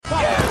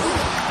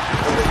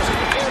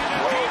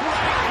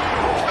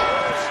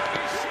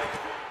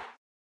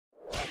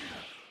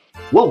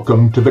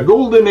Welcome to the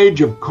Golden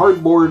Age of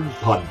Cardboard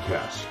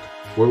podcast,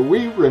 where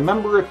we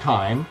remember a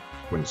time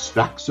when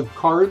stacks of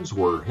cards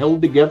were held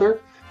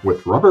together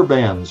with rubber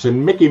bands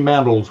and Mickey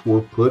mantles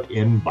were put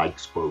in bike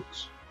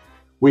spokes.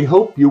 We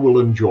hope you will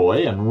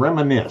enjoy and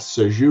reminisce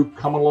as you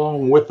come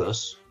along with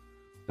us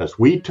as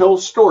we tell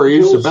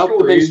stories about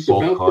the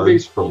baseball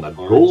cards from the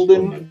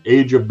Golden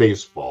Age of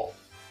Baseball.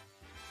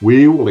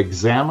 We will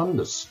examine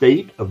the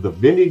state of the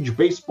vintage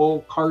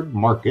baseball card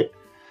market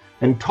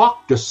and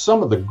talk to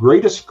some of the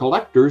greatest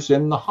collectors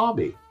in the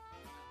hobby.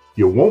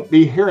 You won't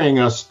be hearing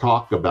us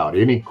talk about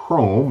any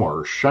chrome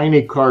or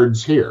shiny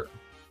cards here.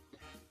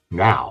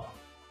 Now,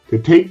 to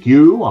take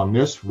you on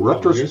this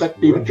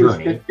retrospective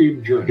journey,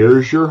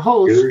 here's your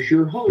host,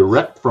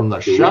 direct from the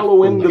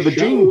shallow end of the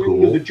gene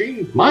pool,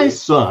 my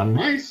son,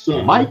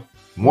 Mike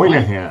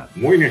Moynihan.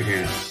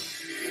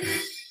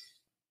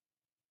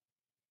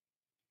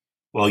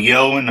 Well,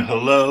 yo and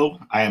hello.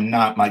 I am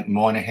not Mike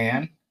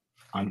Moynihan.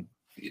 I'm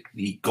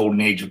the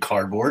Golden Age of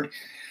Cardboard.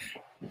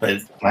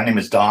 But my name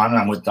is Don.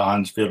 I'm with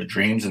Don's Field of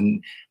Dreams,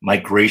 and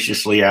Mike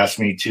graciously asked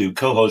me to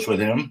co-host with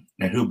him.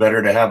 And who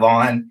better to have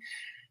on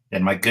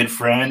than my good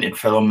friend and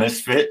fellow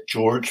misfit,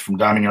 George from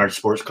Diamond Yard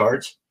Sports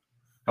Cards.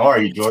 How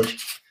are you, George?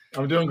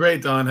 I'm doing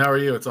great, Don. How are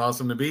you? It's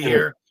awesome to be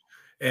here,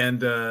 and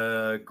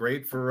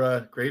great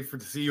to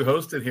see you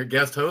hosted here,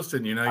 guest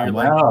hosted.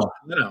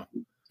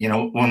 You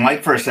know, when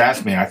Mike first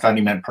asked me, I thought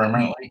he meant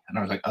permanently, and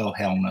I was like, oh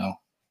hell no,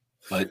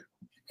 but.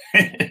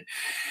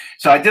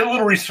 So I did a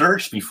little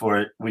research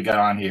before we got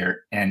on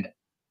here, and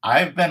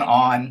I've been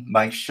on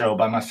Mike's show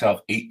by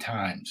myself 8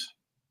 times.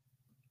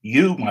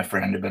 You, my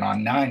friend, have been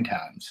on 9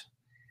 times.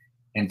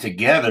 And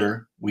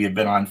together, we have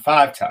been on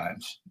 5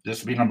 times. This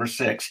will be number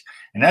 6.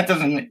 And that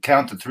doesn't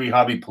count the 3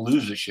 Hobby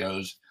Palooza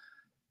shows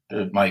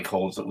that Mike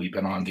holds that we've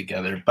been on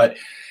together. But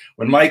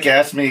when Mike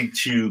asked me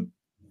to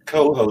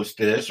co-host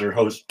this or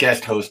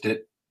guest host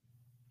it,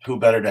 who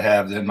better to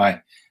have than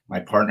my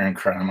partner in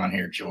crime on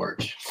here,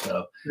 George.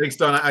 So thanks,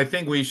 Don. I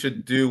think we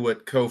should do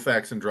what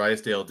Koufax and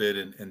Drysdale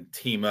did and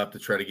team up to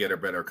try to get a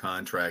better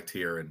contract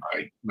here and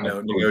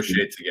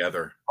negotiate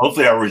together.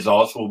 Hopefully our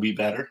results will be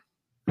better.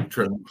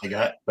 True.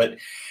 But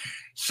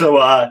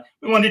so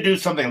we wanted to do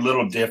something a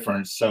little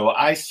different. So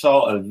I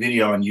saw a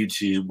video on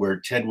YouTube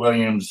where Ted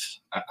Williams,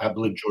 I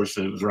believe George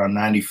said it was around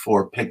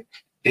 94, picked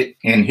it,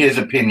 in his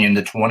opinion,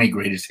 the 20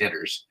 greatest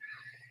hitters.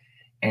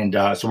 And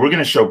so we're going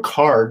to show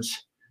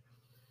cards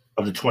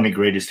of the 20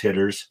 greatest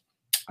hitters.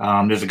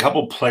 There's a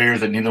couple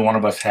players that neither one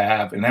of us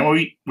have. And then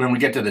when we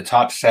get to the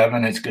top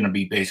 7, it's going to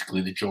be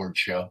basically the George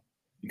show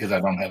because I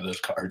don't have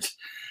those cards.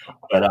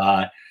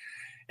 But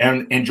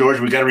and George,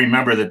 we got to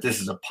remember that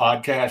this is a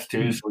podcast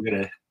too. So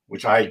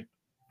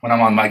when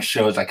I'm on Mike's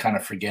shows, I kind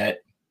of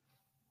forget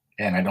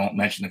and I don't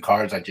mention the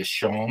cards. I just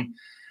show them.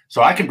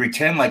 So I can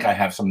pretend like I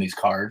have some of these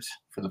cards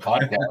for the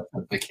podcast,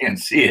 but they can't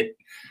see it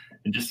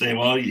and just say,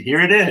 well, here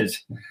it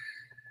is.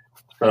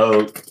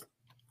 So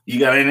you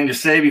got anything to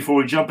say before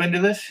we jump into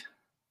this?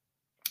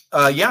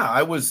 Yeah,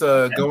 I was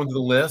going to the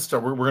list.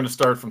 We're going to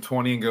start from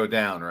 20 and go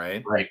down,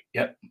 right? Right.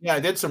 Yep. Yeah, I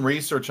did some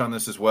research on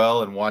this as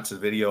well and watched the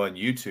video on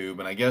YouTube.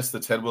 And I guess the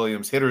Ted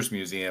Williams Hitters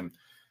Museum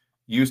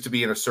used to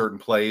be in a certain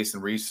place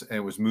and it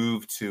was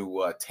moved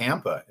to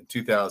Tampa in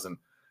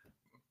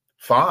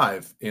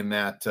 2005 in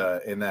that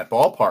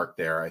ballpark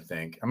there. I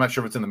think I'm not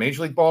sure if it's in the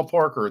Major League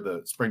ballpark or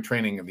the spring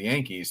training of the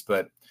Yankees,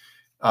 but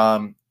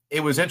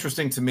it was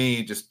interesting to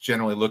me just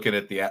generally looking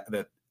at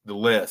the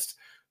list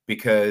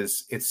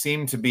because it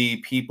seemed to be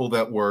people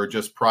that were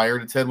just prior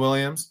to Ted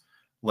Williams,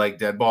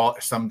 like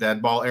some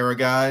dead ball era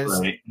guys,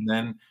 right.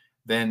 And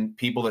then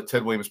people that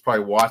Ted Williams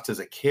probably watched as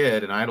a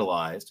kid and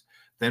idolized,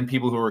 then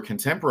people who were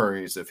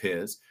contemporaries of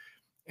his,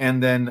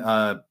 and then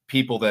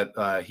people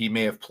that he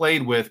may have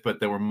played with, but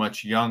they were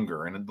much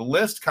younger. And the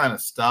list kind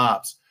of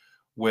stops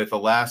with the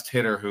last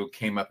hitter who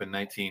came up in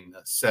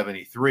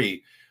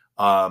 1973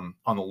 on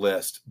the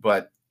list,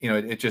 but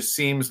it just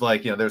seems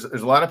like, there's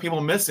a lot of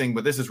people missing,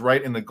 but this is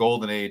right in the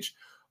golden age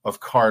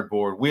of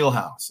cardboard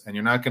wheelhouse. And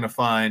you're not going to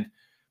find,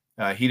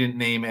 he didn't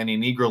name any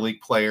Negro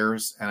League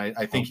players. And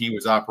I think he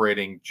was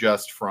operating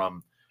just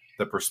from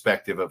the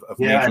perspective of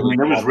Major League.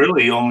 There was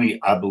really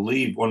only, I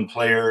believe,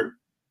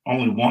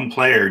 only one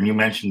player, and you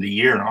mentioned the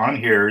year on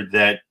here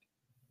that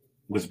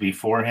was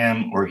before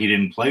him or he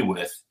didn't play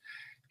with.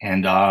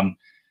 And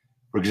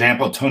for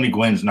example, Tony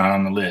Gwynn's not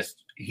on the list.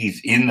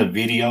 He's in the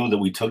video that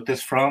we took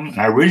this from.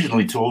 And I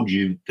originally told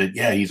you that,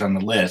 yeah, he's on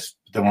the list.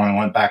 But then when I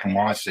went back and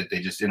watched it,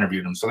 they just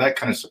interviewed him. So that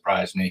kind of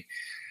surprised me.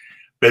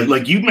 But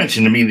like you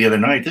mentioned to me the other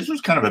night, this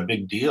was kind of a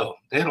big deal.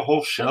 They had a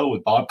whole show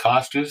with Bob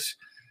Costas,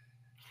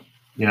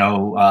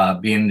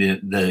 being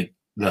the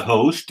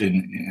host,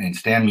 and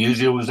Stan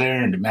Musial was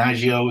there, and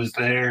DiMaggio was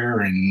there.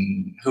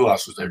 And who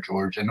else was there,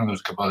 George? I know there was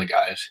a couple other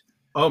guys.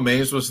 Oh,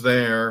 Mays was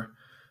there.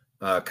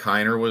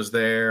 Kiner was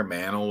there.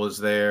 Mantle was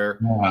there.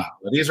 Yeah.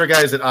 These are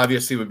guys that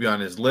obviously would be on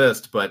his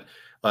list, but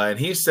and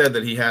he said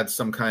that he had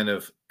some kind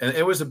of, and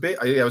it was a big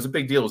deal. It was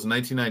in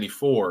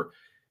 1994,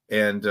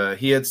 and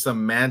he had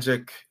some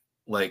magic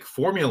like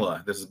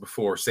formula. This is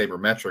before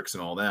sabermetrics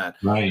and all that.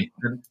 Right.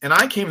 And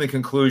I came to the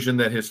conclusion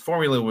that his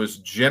formula was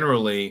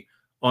generally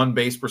on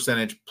base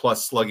percentage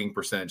plus slugging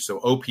percentage, so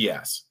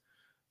OPS.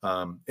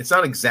 It's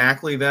not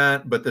exactly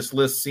that, but this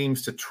list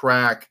seems to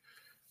track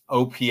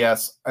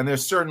OPS, and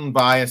there's certain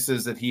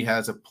biases that he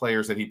has of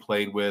players that he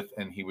played with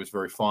and he was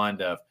very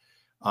fond of.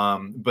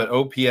 But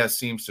OPS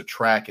seems to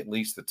track at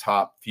least the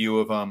top few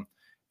of them,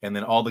 and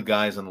then all the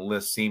guys on the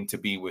list seem to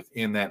be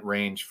within that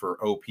range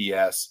for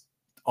OPS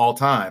all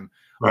time,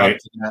 right up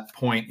to that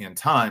point in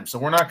time. So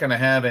we're not going to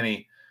have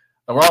any.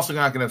 We're also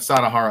not going to have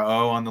Sadahara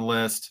O on the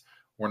list.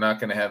 We're not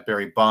going to have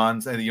Barry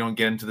Bonds, and you don't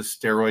get into the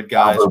steroid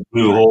guys.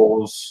 Blue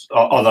holes,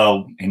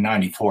 although in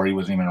 '94 he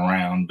wasn't even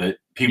around, but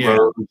Pete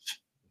Rose,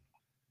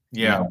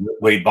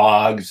 Wade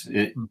Boggs,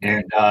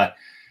 and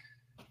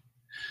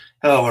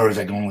where was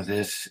I going with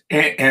this?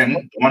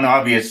 And one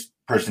obvious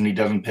person he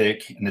doesn't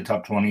pick in the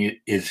top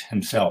 20 is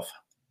himself.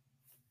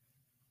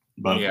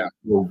 But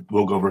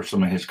we'll go over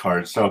some of his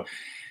cards. So,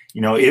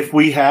 if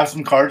we have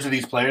some cards of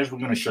these players, we're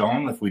going to show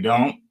them. If we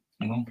don't,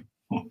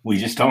 we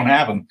just don't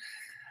have them.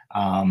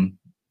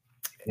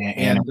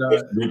 And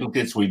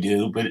duplicates we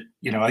do, but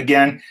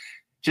again,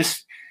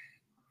 just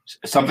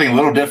something a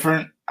little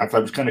different. I thought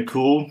it was kind of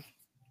cool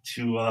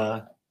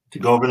to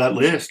go over that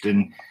list,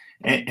 and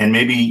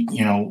maybe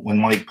when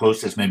Mike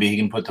posts this, maybe he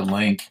can put the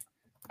link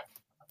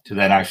to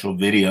that actual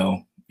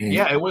video.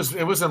 Yeah, it was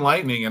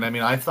enlightening, and I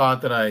mean, I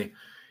thought that I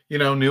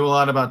knew a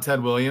lot about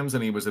Ted Williams,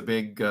 and he was a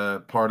big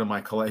part of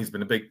my he's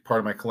been a big part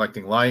of my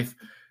collecting life,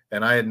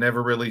 and I had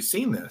never really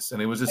seen this,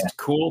 and it was just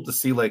cool to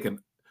see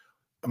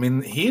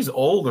he's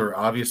older,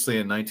 obviously,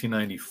 in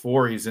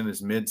 1994. He's in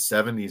his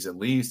mid-70s at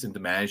least, and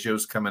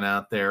DiMaggio's coming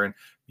out there, and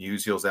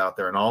Musial's out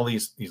there, and all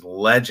these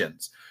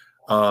legends.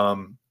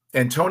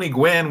 And Tony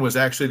Gwynn was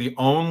actually the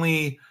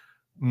only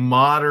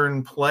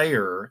modern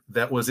player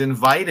that was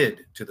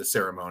invited to the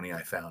ceremony,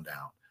 I found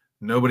out.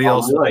 Nobody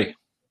else really?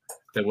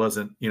 That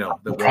wasn't,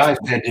 surprised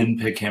Ted didn't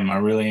pick him. I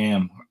really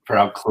am, for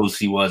how close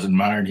he was,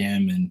 admired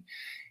him. And,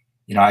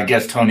 I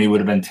guess Tony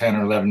would have been 10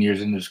 or 11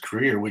 years into his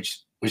career,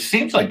 which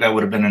seems like that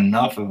would have been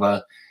enough of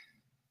a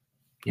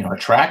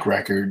track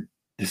record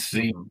to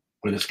see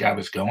where this guy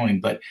was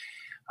going. But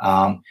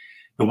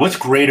what's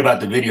great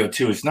about the video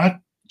too, it's not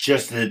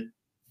just that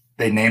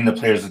they name the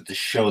players at the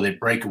show, they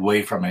break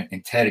away from it,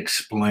 and Ted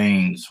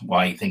explains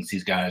why he thinks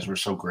these guys were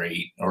so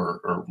great,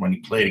 or when he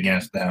played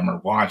against them or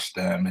watched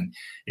them. And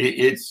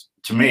it's,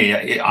 to me,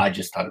 I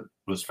just thought it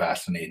was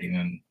fascinating,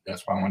 and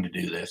that's why I wanted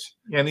to do this.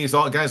 Yeah, and these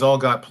guys all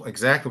got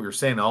exactly what you're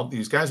saying. All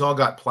these guys all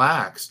got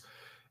plaques.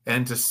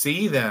 And to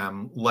see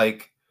them,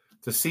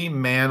 to see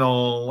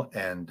Mantle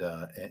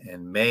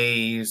and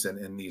Mays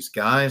and these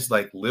guys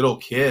like little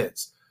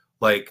kids,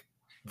 like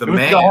the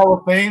man. The Hall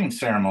of Fame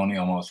ceremony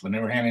almost when they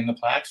were handing the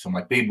plaques to him,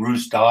 like Babe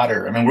Ruth's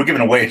daughter. I mean, we're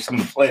giving away some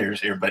of the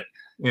players here, but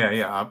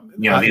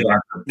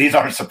these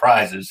aren't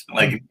surprises.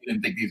 Like, if you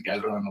didn't think these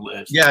guys were on the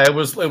list. Yeah, it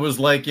was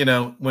like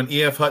when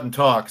E.F. Hutton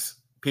talks,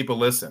 people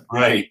listen.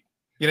 Right.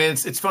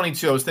 It's funny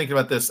too. I was thinking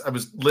about this. I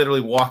was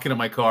literally walking to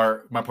my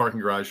parking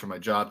garage for my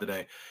job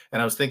today,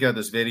 and I was thinking of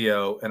this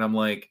video, and I'm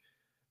like,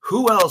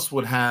 who else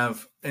would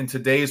have in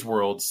today's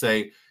world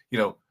say,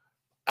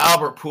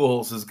 Albert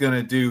Pujols is going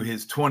to do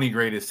his 20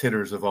 greatest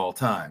hitters of all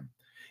time?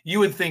 You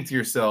would think to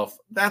yourself,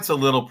 that's a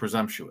little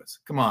presumptuous.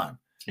 Come on.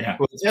 Yeah.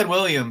 With Ted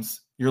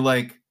Williams, you're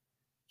like,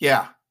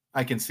 yeah,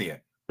 I can see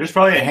it. There's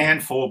probably a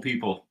handful of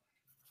people,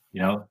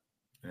 Yeah.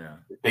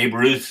 Babe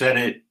Ruth said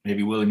it,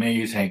 maybe Willie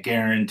Mays, Hank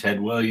Aaron, Ted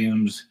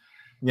Williams.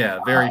 Yeah,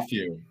 very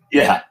few.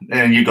 Yeah,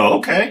 and you go,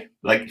 okay,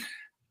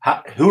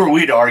 who are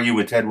we to argue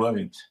with Ted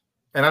Williams?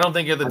 And I don't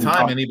think at the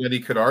time anybody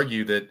could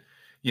argue that,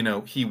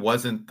 he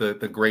wasn't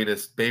the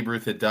greatest. Babe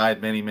Ruth had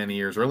died many, many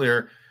years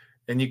earlier,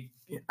 and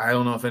I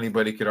don't know if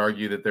anybody could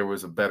argue that there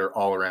was a better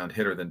all-around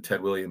hitter than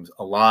Ted Williams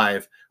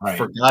alive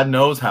for God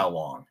knows how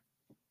long.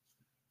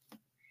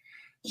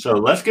 So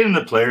let's get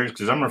into players,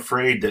 because I'm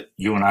afraid that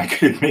you and I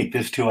could make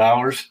this 2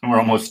 hours. We're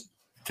almost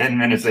 10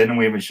 minutes in, and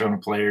we haven't shown a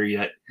player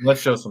yet. Let's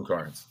show some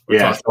cards.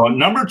 So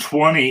number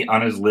 20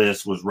 on his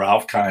list was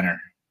Ralph Kiner.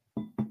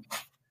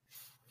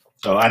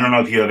 So I don't know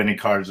if you have any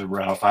cards of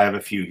Ralph. I have a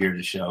few here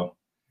to show.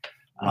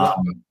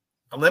 I'll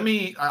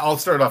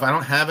start off. I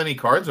don't have any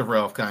cards of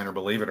Ralph Kiner,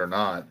 believe it or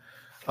not,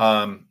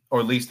 or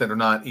at least that are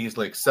not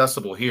easily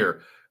accessible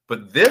here.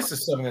 But this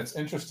is something that's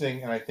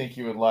interesting, and I think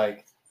you would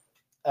like.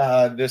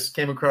 This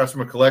came across from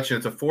a collection.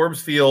 It's a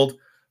Forbes Field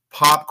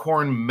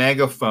popcorn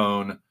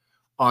megaphone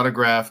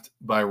autographed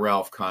by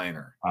Ralph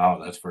Kiner. Wow,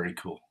 that's very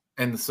cool.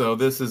 And so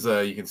this is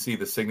you can see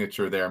the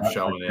signature there. I'm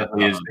showing it.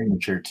 His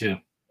signature too.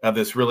 Of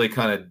this really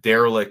kind of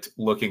derelict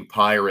looking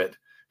pirate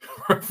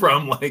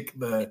from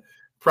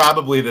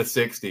probably the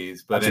 60s.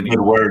 But that's a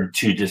good word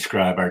to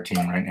describe our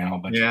team right now.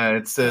 But yeah,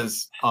 it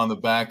says on the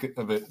back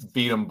of it,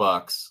 "Beat 'em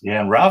Bucks."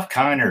 Yeah, Ralph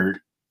Kiner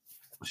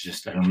was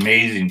just an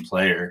amazing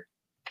player.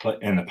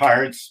 And the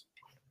Pirates,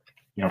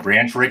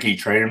 Branch Rickey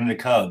traded him to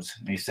the Cubs.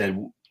 And he said,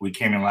 we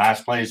came in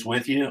last place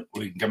with you.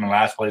 We can come in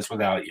last place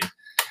without you.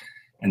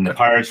 And the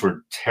Pirates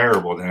were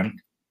terrible then,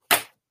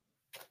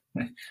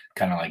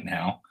 kind of like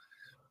now.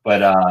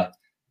 But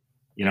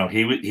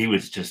he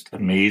was just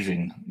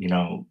amazing.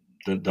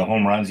 The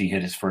home runs he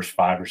hit his first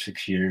 5 or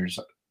 6 years,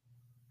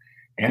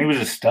 and he was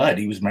a stud.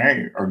 He was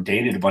married or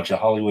dated a bunch of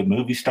Hollywood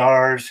movie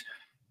stars.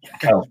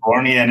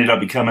 California, ended up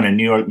becoming a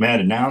New York Met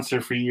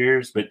announcer for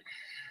years. But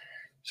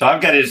so I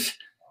got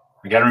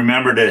to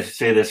remember to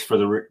say this for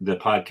the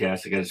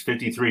podcast. I got his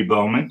 53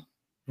 Bowman.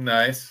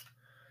 Nice.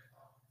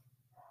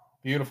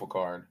 Beautiful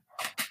card.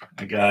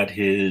 I got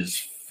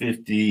his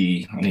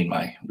 50. I need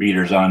my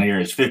readers on here.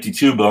 His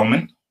 52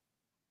 Bowman.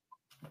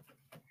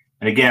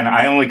 And again,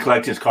 I only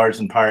collect his cards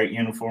in Pirate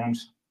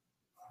uniforms.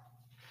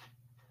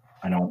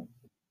 I don't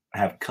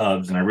have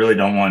Cubs, and I really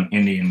don't want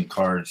Indian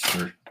cards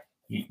for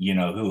you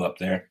know who up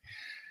there.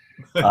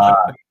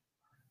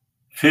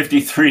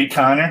 53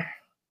 Connor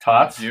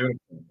Tots.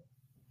 Beautiful.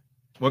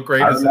 What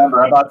grade I is remember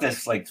that? I bought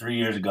this like 3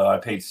 years ago. I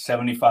paid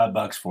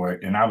 $75 for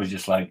it, and I was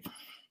just like,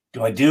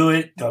 do I do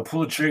it? Do I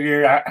pull the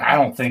trigger? I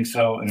don't think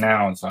so. And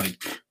now it's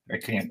like, I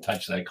can't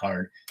touch that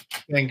card.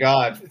 Thank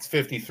God it's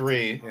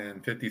 53,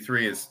 and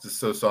 53 is just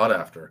so sought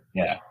after.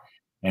 Yeah.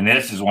 And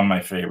this is one of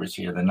my favorites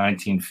here, the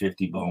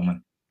 1950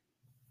 Bowman.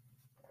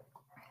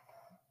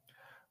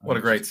 What a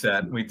great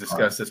set. We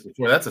discussed this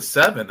before. That's a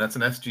 7. That's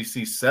an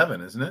SGC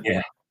 7, isn't it?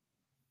 Yeah.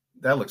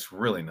 That looks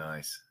really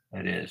nice.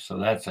 It is. So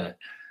that's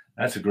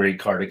a great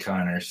card of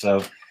Connor.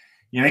 So,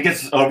 it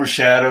gets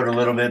overshadowed a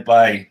little bit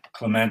by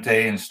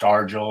Clemente and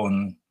Stargell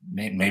and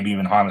maybe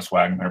even Honus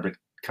Wagner, but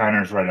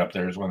Connor's right up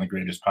there as one of the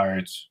greatest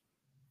Pirates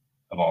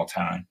of all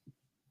time.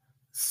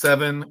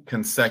 7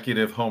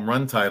 consecutive home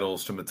run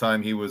titles from the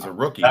time he was a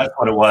rookie. That's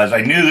what it was.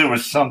 I knew there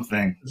was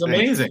something. It's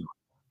amazing.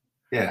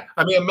 Yeah.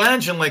 I mean,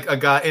 imagine like a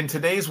guy in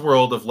today's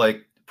world of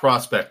like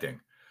prospecting.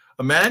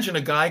 Imagine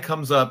a guy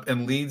comes up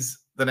and leads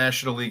the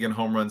National League in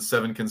home runs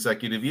 7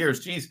 consecutive years.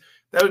 Geez,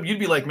 you'd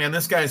be like, man,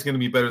 this guy's going to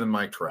be better than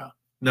Mike Trout.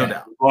 No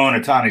doubt.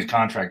 Blowing Ohtani's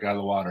contract out of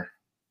the water.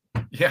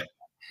 Yeah.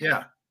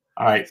 Yeah.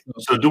 All right.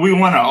 So do we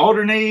want to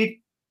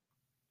alternate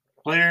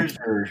players,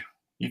 or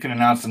you can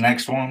announce the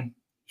next one?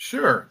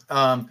 Sure.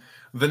 The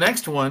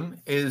next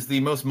one is the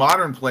most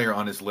modern player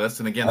on his list.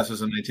 And again, this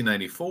was in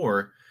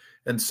 1994.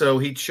 And so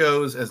he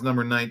chose as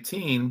number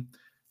 19,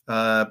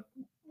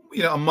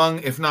 among,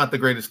 if not the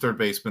greatest third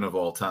baseman of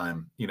all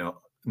time,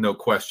 no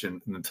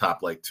question in the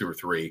top like 2 or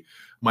 3,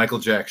 Michael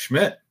Jack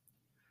Schmidt.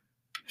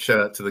 Shout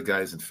out to the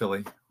guys in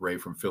Philly, Ray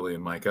from Philly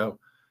and Mike O.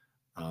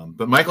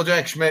 But Michael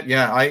Jack Schmidt,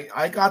 yeah,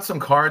 I got some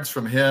cards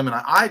from him, and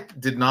I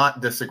did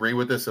not disagree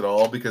with this at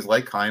all because,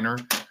 like Kiner,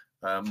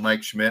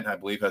 Mike Schmidt, I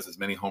believe, has as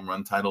many home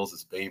run titles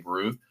as Babe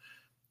Ruth,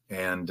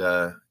 and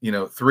 3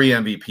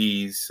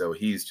 MVPs, so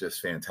he's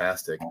just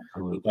fantastic.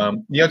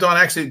 Don,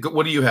 actually,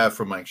 what do you have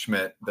from Mike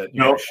Schmidt?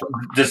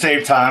 To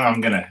save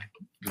time,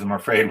 because I'm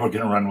afraid we're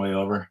gonna run way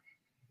over.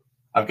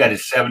 I've got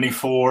his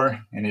 74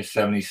 and his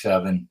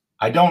 77.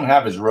 I don't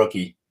have his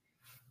rookie.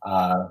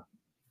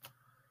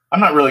 I'm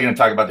not really going to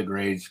talk about the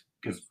grades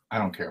because I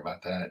don't care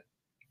about that,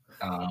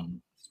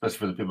 especially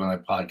for the people on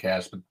that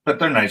podcast. But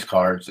they're nice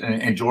cards.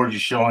 And George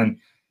is showing,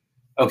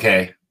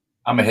 okay,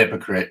 I'm a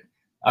hypocrite.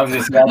 I was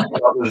just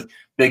those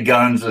big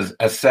guns,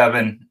 a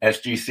 7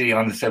 SGC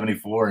on the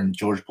 74, and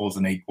George pulls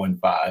an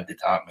 8.5 to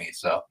top me.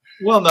 So,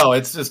 well, no,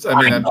 it's just,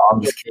 I'm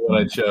just kidding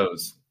what I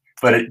chose.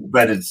 But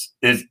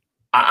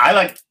I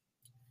like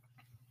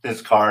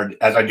this card,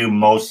 as I do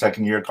most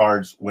second-year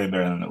cards, way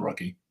better than the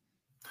rookie.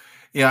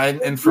 Yeah,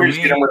 and for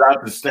me,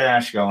 without the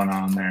stash going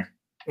on there,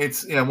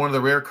 it's one of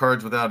the rare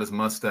cards without his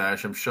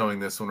mustache. I'm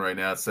showing this one right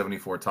now. It's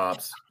 74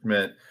 Topps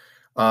Schmidt,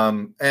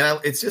 and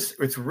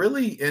it's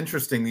really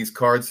interesting. These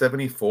cards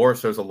 74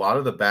 shows a lot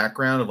of the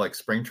background of like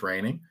spring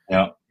training.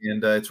 Yeah,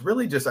 and it's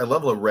really just I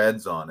love the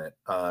reds on it.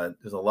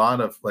 There's a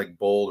lot of like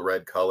bold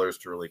red colors.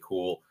 It's really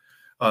cool.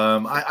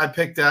 I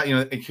picked out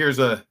here's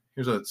a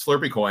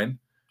Slurpee coin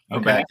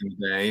from back in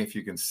the day, if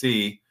you can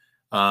see.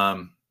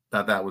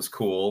 Thought that was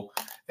cool.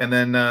 And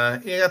then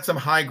he got some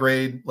high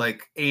grade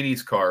like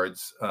 80s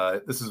cards.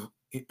 This is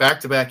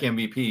back-to-back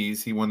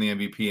MVPs. He won the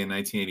MVP in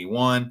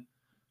 1981.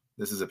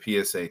 This is a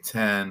PSA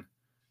 10.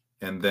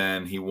 And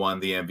then he won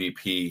the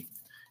MVP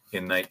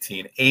in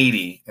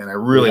 1980. And I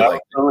really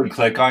like it. I would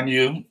click on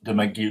you to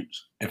make you,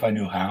 if I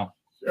knew how.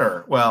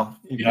 Sure. Well,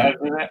 you know how to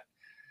do that?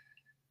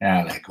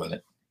 Yeah, heck with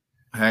it.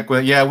 Heck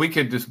with it. Yeah, we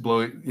could just blow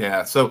it.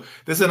 Yeah. So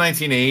this is a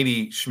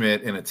 1980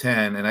 Schmidt in a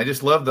 10. And I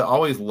just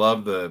always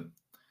love the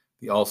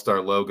All-Star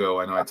logo.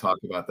 I know I talk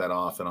about that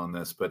often on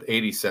this, but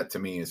 80 set to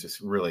me is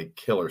just really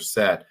killer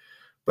set.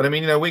 But I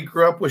mean, we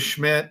grew up with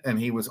Schmidt, and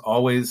he was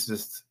always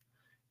just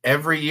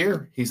every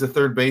year he's a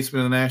third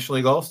baseman in the National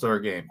League All-Star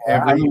game.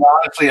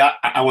 Honestly,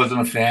 I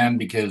wasn't a fan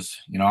because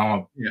I'm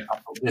a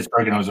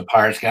Pittsburgh, and I was a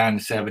Pirates guy in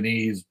the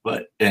 70s.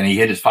 And he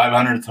hit his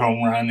 500th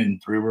home run in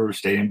Three River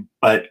Stadium.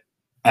 But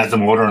as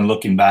I'm older and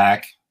looking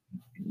back,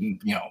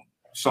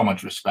 so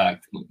much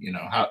respect.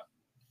 How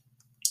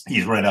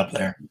he's right up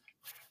there.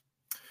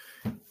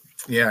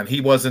 Yeah, and he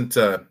wasn't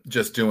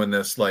just doing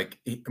this he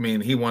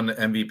won the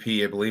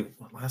MVP, I believe.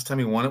 Last time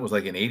he won it was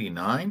like in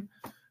 89,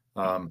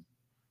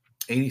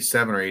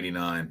 87 or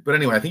 89. But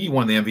anyway, I think he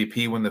won the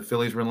MVP when the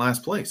Phillies were in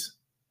last place.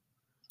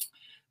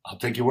 I'll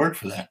take your word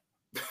for that.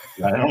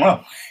 I don't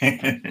know.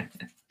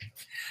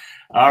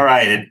 All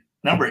right. At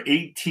number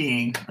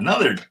 18,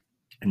 another,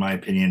 in my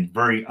opinion,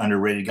 very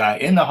underrated guy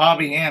in the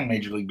hobby and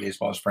Major League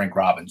Baseball is Frank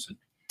Robinson.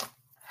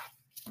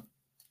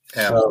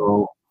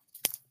 So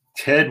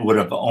Ted would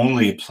have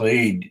only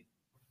played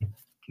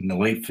in the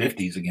late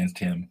 50s against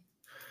him.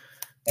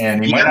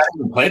 And he might not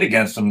have played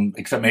against him,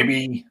 except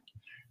maybe,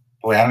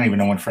 boy, I don't even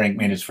know when Frank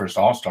made his first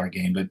All-Star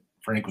game, but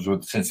Frank was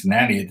with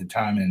Cincinnati at the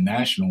time in the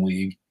National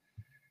League.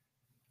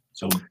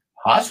 So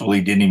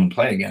possibly didn't even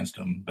play against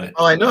him. But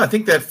I know. I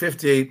think that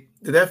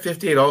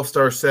 58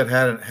 All-Star set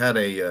had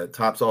a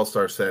Topps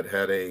All-Star set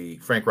had a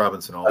Frank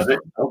Robinson All-Star.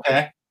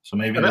 Okay. So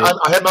maybe I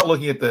am not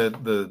looking at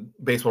the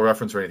baseball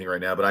reference or anything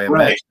right now, but I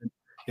imagine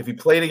if he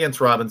played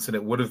against Robinson,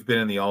 it would have been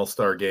in the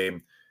All-Star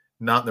game,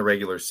 not in the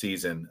regular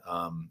season.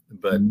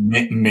 But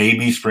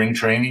maybe spring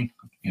training,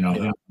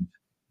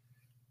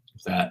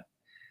 that.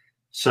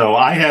 So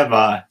I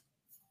have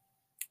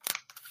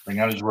bring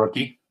out his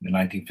rookie in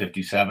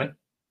 1957.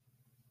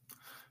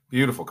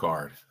 Beautiful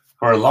card.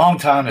 For a long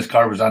time, this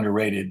card was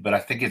underrated, but I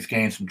think it's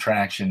gained some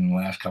traction in the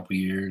last couple of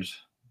years.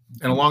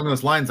 And along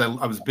those lines, I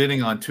was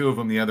bidding on two of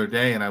them the other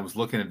day, and I was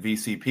looking at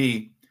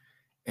VCP,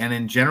 and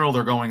in general,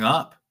 they're going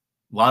up.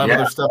 A lot of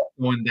other stuff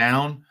going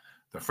down.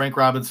 The Frank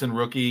Robinson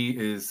rookie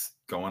is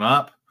going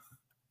up.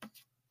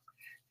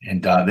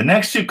 And the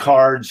next two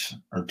cards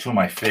are two of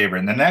my favorite.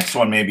 And the next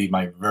one may be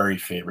my very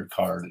favorite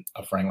card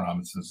of Frank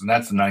Robinson's, and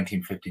that's the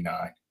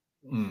 1959.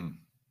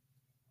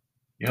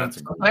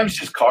 Sometimes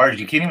just cards,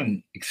 you can't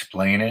even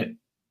explain it.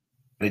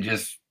 They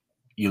just,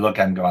 you look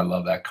at and go, I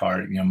love that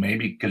card.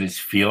 Maybe because it's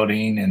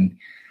fielding and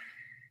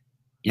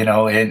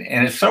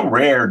it's so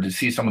rare to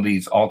see some of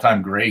these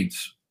all-time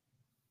greats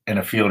in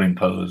a fielding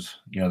pose.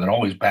 They're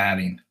always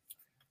batting.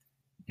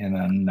 And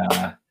then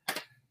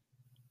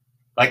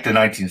like the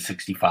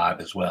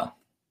 1965 as well.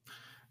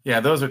 Yeah,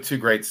 those are two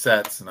great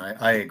sets, and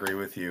I agree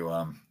with you.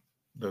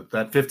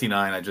 That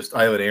 59,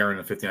 I have an Aaron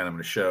in 59 I'm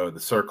going to show, the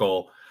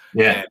circle.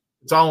 Yeah.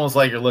 It's almost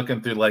like you're looking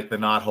through like the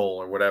knot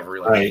hole or whatever,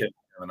 like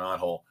the knot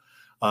hole.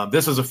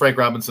 This is a Frank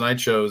Robinson I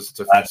chose.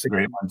 That's a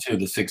great one too,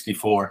 the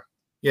 64.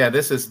 Yeah,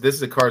 this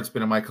is a card that's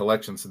been in my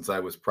collection since I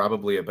was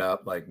probably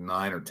about like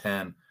 9 or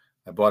 10.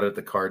 I bought it at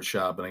the card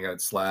shop and I got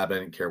it slabbed. I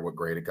didn't care what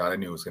grade it got. I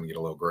knew it was going to get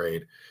a low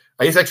grade.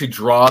 I used to actually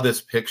draw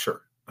this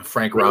picture of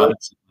Frank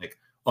Robinson like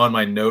on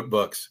my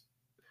notebooks,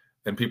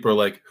 and people are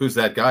like, "Who's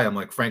that guy?" I'm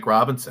like, "Frank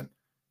Robinson,"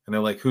 and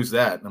they're like, "Who's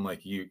that?" And I'm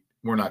like,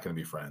 "We're not going to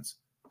be friends."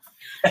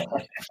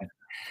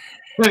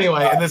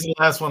 Anyway, and this is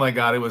the last one I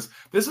got. I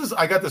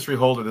got this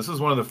reholder. This is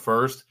one of the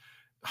first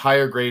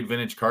higher grade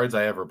vintage cards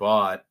I ever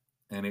bought,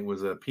 and it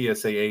was a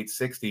PSA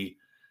 860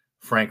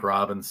 Frank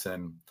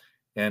Robinson.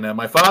 And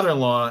my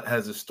father-in-law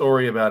has a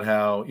story about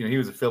how he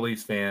was a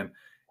Phillies fan,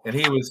 and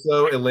he was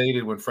so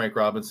elated when Frank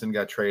Robinson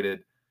got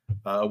traded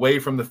away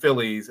from the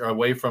Phillies, or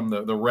away from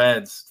the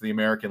Reds to the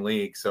American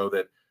League, so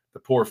that the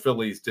poor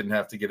Phillies didn't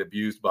have to get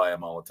abused by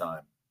him all the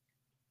time.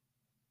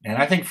 And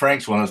I think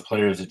Frank's one of those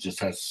players that just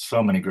has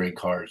so many great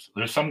cards.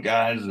 There's some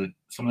guys that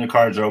some of the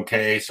cards are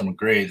okay, some are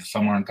great,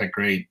 some aren't that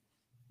great.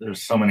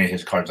 There's so many of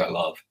his cards I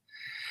love.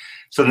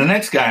 So the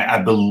next guy,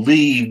 I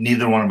believe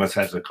neither one of us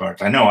has the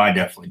cards. I know I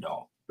definitely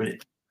don't.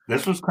 But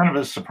this was kind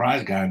of a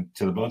surprise guy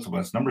to the both of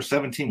us. Number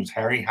 17 was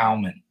Harry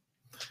Heilmann.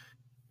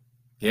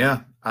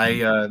 Yeah,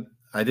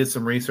 I did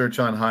some research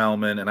on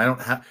Heilmann, and I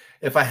don't have.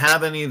 If I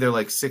have any, they're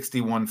like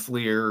 61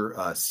 Fleer,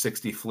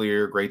 60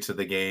 Fleer, greats of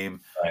the game.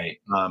 Right.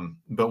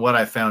 But what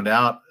I found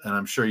out, and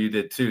I'm sure you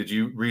did too, did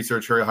you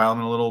research Harry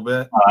Heilmann a little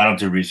bit? I don't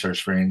do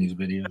research for any of these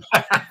videos.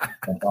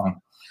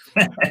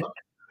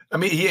 I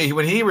mean,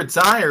 when he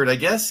retired, I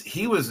guess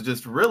he was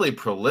just really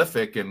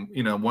prolific and,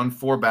 won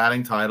 4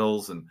 batting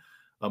titles and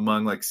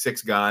among like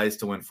 6 guys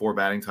to win 4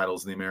 batting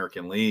titles in the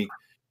American League,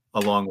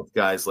 along with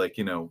guys like,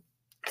 along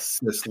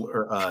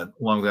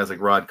with guys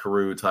like Rod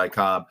Carew, Ty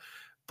Cobb.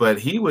 But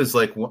he was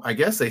like, I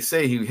guess they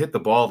say he hit the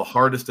ball the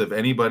hardest of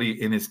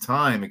anybody in his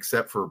time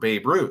except for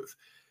Babe Ruth.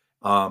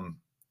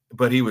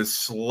 But he was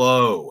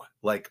slow,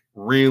 like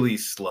really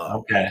slow.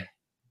 Okay.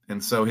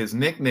 And so his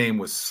nickname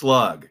was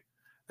Slug,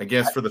 I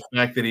guess, for the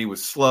fact that he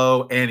was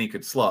slow and he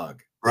could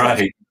slug.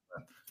 Right.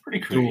 Pretty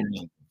cool.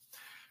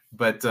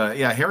 But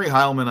Harry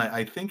Heilmann,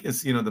 I think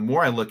is, the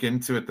more I look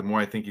into it, the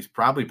more I think he's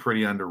probably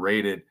pretty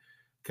underrated,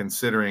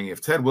 considering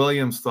if Ted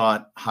Williams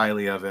thought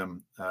highly of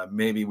him,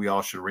 maybe we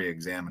all should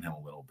re-examine him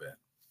a little bit.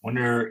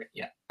 Wonder,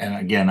 and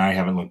again, I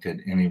haven't looked at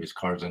any of his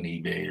cards on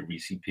eBay or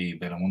VCP,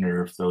 but I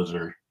wonder if those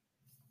are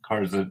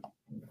cards that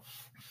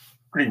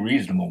pretty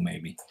reasonable,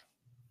 maybe,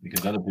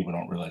 because other people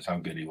don't realize how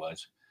good he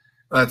was.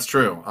 That's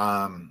true.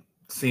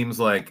 Seems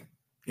like,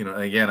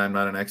 again, I'm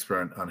not an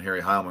expert on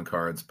Harry Heilmann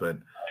cards, but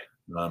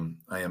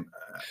I am.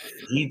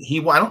 He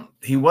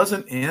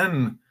wasn't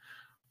in.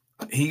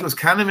 He was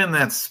kind of in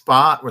that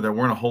spot where there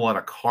weren't a whole lot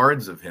of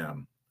cards of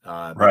him.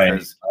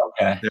 Right.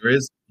 Okay.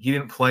 He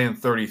didn't play in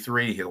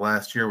 33. His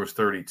last year was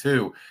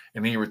 32,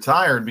 and he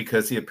retired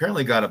because he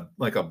apparently got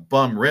a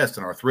bum wrist,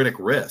 an arthritic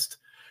wrist,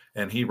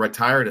 and he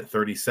retired at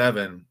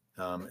 37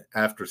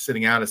 after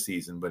sitting out a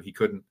season. But he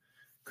couldn't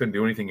couldn't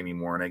do anything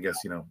anymore. And I guess,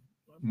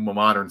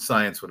 modern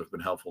science would have been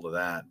helpful to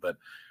that. But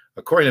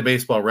according to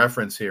Baseball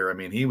Reference here, I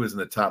mean, he was in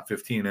the top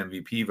 15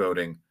 MVP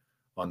voting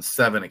on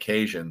 7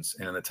 occasions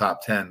and in the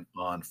top 10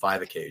 on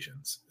 5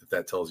 occasions, if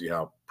that tells you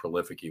how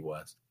prolific he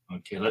was.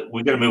 Okay,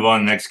 we got to move on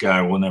to the next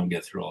guy. We'll never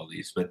get through all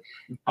these, but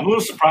I'm a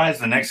little surprised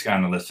the next guy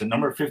on the list at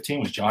number 15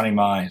 was Johnny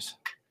Mize.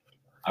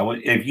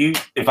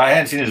 If I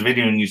hadn't seen his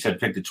video and you said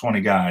pick the 20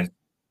 guys,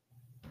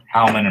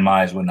 Howman and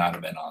Mize would not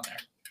have been on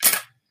there.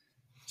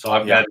 So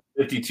I've got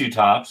 52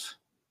 tops,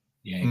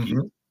 Yankees.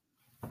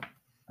 Mm-hmm.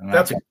 And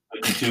that's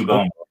 52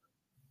 Bowman.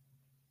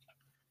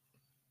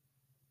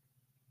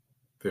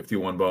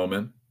 51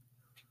 Bowman.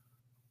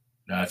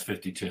 No, it's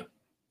 52.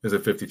 Is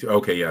it 52?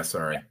 Okay, yeah,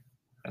 sorry.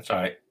 That's all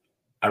right.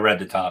 I read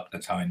the top.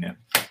 That's how I knew.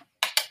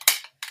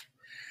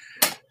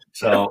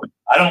 So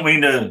I don't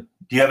mean to.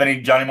 Do you have any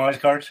Johnny Mize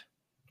cards?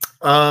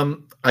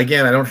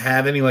 Again, I don't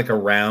have any like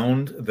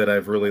around that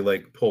I've really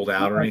like pulled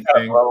out or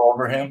anything. Blow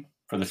over him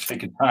for the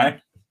sake of time.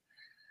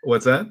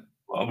 What's that?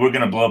 Well, we're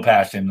gonna blow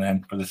past him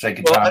then for the sake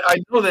of time. I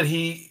know that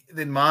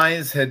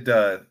Mize had.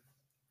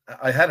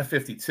 I had a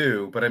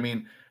 52, but I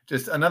mean,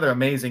 just another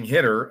amazing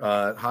hitter,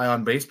 high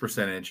on base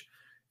percentage.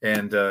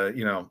 And,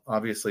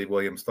 obviously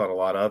Williams thought a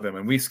lot of him.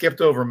 And we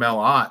skipped over Mel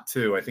Ott,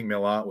 too. I think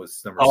Mel Ott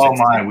was number 16. Oh,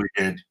 my, we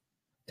did.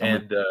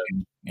 And,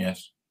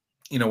 yes.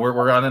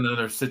 We're on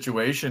another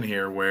situation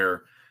here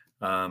where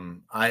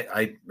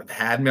I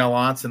had Mel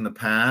Otts in the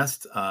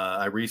past.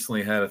 I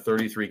recently had a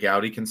 33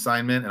 Gaudy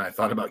consignment, and I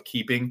thought about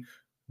keeping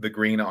the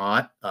green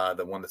Ott,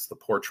 the one that's the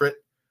portrait.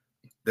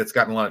 That's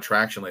gotten a lot of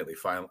traction lately,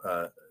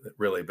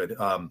 really. But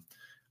I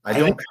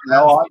don't think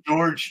Mel Ott,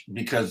 George,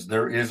 because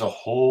there is a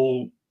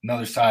whole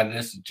another side of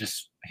this.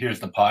 Just here's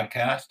the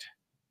podcast.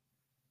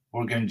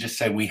 We're going to just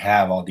say we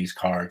have all these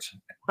cards.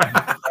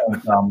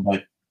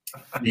 But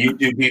the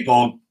YouTube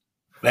people,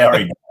 they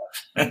already know.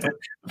 The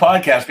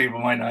podcast people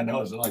might not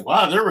know. So they're like,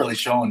 wow, they're really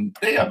showing.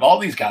 They have all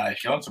these guys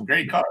showing some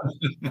great cards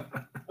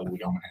that we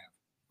don't have.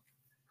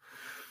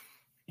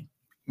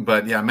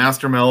 But yeah,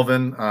 Master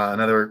Melvin,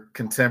 another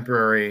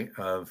contemporary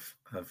of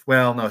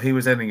well, no, he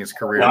was ending his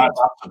career. I'm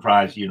not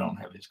surprised you don't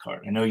have his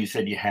card. I know you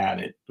said you had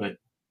it, but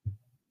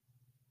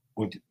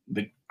with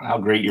how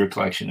great your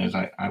collection is,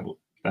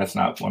 that's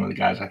not one of the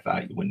guys I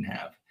thought you wouldn't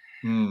have.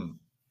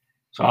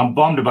 So I'm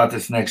bummed about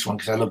this next one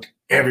because I looked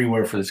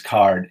everywhere for this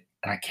card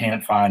and I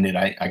can't find it.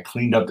 I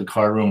cleaned up the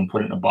card room and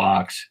put it in a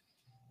box.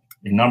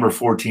 And number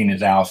 14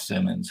 is Al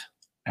Simmons,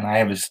 and I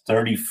have his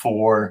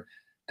 34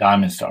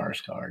 Diamond Stars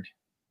card.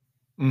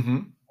 Mm-hmm.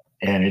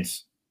 And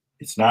it's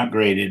not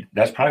graded.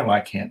 That's probably why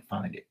I can't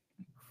find it.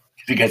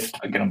 It gets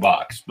stuck in a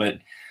box. But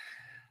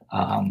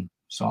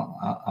so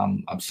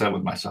I'm upset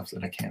with myself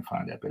that I can't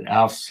find it. But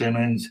Al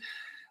Simmons,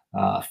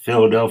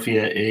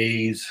 Philadelphia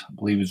A's, I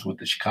believe is with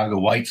the Chicago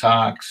White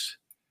Sox.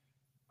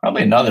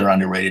 Probably another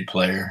underrated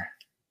player.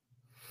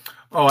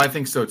 Oh, I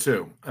think so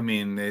too. I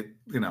mean,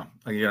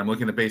 again, I'm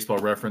looking at Baseball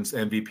Reference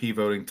MVP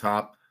voting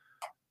top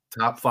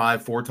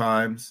 5 4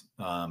 times,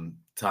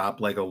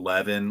 top like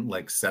 11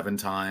 like 7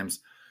 times.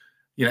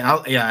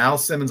 Al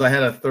Simmons. I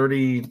had a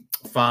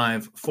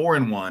 35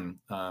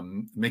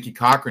 4-1 Mickey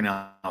Cochran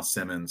Al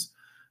Simmons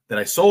that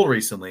I sold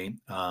recently,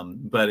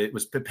 but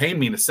it pained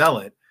me to sell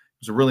it. It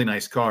was a really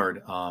nice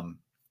card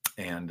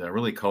and a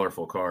really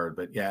colorful card.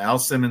 But yeah, Al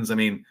Simmons. I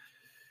mean,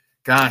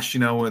 gosh,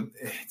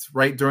 it's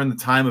right during the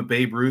time of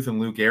Babe Ruth and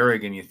Lou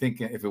Gehrig, and you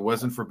think if it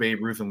wasn't for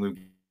Babe Ruth and Lou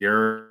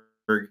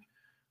Gehrig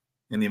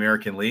in the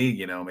American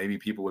League, maybe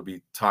people would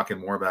be talking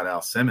more about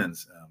Al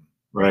Simmons.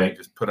 Right. He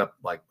just put up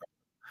like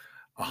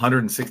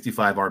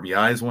 165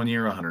 RBIs one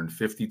year,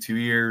 152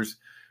 years. It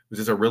was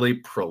just a really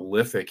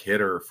prolific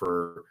hitter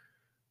for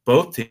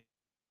both teams.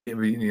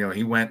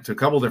 He went to a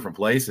couple different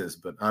places,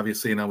 but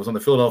obviously, I was on the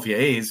Philadelphia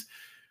A's,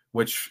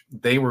 which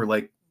they were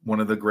like one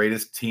of the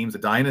greatest teams, a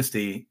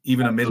dynasty,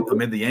 even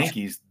amid the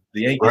Yankees.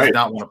 The Yankees did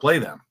not want to play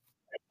them.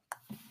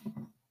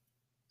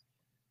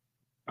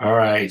 All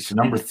right. So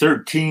number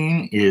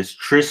 13 is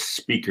Tris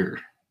Speaker.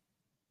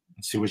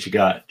 Let's see what you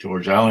got,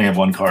 George. I only have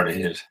one card of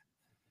his.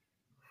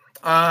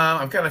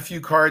 I've got a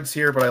few cards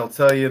here, but I'll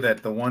tell you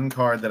that the one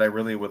card that I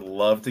really would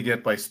love to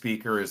get by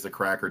Speaker is the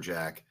Cracker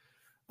Jack.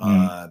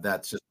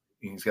 That's just,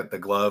 he's got the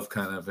glove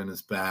kind of in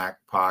his back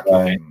pocket.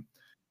 Right.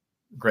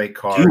 Great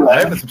card. I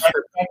have some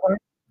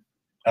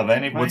of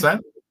anybody? What's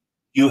that?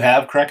 You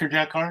have Cracker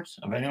Jack cards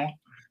of anyone?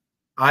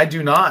 I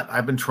do not.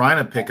 I've been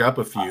trying to pick up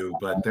a few,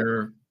 but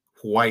they're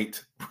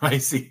quite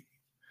pricey.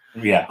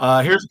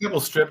 Yeah. Here's a couple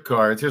strip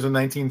cards. Here's a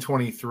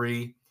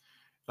 1923.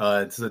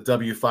 It's a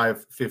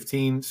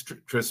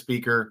W515 Tris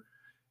Speaker,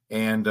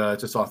 and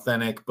just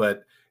authentic.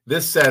 But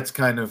this set's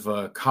kind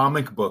of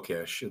comic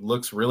bookish. It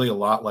looks really a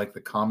lot like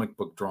the comic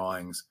book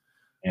drawings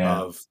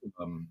of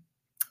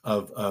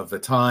the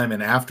time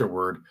and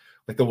afterward,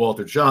 like the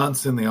Walter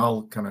Johnson. They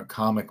all kind of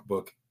comic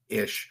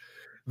book-ish.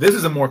 This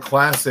is a more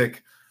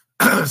classic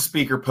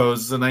Speaker pose.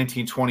 This is a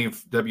 1920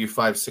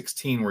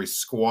 W516 where he's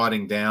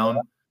squatting down.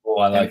 Oh,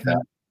 I like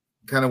that.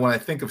 Kind of when I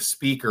think of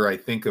Speaker, I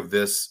think of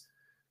this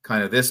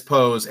kind of this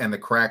pose and the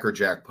Cracker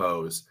Jack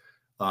pose.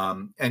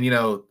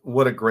 And,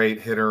 what a great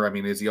hitter. I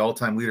mean, is the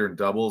all-time leader in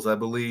doubles, I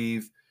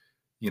believe.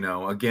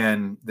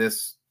 Again,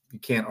 this you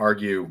can't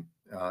argue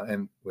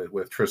and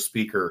with Tris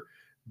Speaker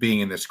being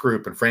in this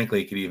group, and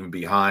frankly, it could even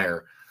be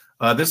higher.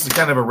 This is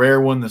kind of a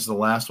rare one. This is the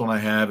last one I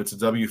have. It's a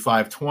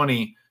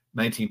W520,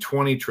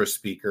 1920 Tris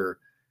Speaker,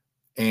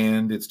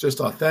 and it's just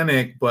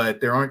authentic,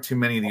 but there aren't too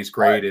many of these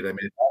graded. I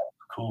mean,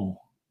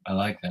 cool. I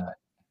like that.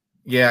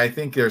 Yeah, I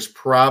think there's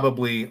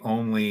probably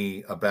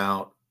only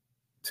about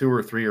 2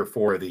 or 3 or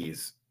 4 of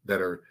these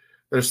that are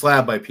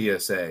slabbed by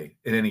PSA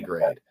in any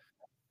grade.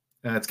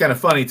 And it's kind of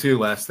funny too.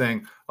 Last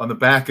thing on the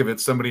back of it,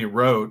 somebody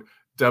wrote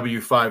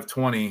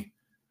W520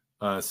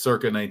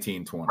 circa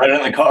 1920. Right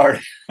on the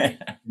card.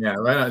 Yeah,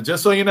 right on.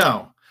 Just so you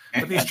know.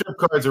 But these strip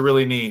cards are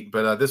really neat.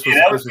 But this was,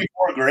 that was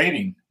before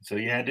grading, so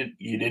you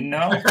didn't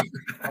know?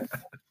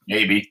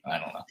 Maybe, I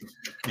don't know.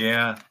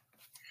 Yeah.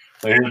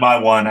 So here's my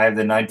one. I have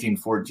the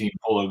 1914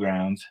 Polo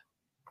Grounds.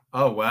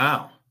 Oh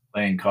wow!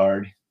 Playing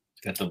card.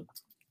 It's got the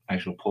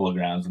actual Polo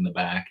Grounds in the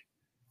back.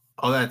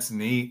 Oh, that's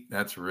neat.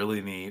 That's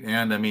really neat.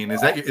 And I mean,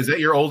 is that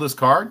your oldest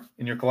card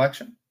in your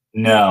collection?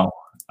 No,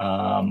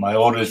 my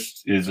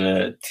oldest is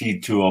a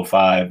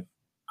T205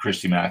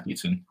 Christy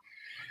Mathewson.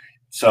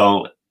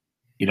 So,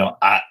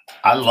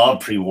 I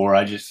love pre-war.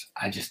 I just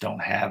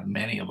don't have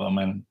many of them,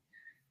 and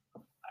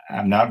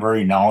I'm not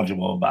very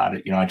knowledgeable about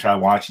it. I try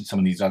watching some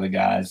of these other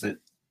guys that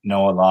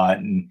know a lot,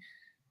 and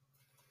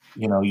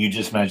you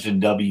just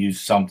mentioned W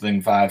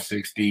something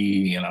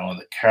 560.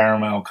 The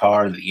caramel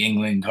card, the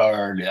England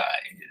card.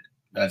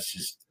 That's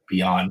just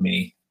beyond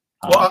me.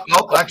 Well,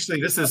 actually,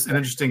 this is an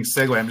interesting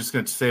segue. I'm just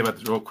going to say about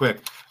this real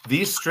quick.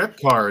 These strip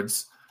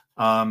cards,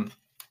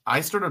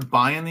 I started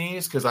buying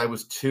these because I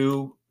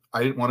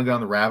didn't want to go down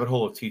the rabbit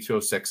hole of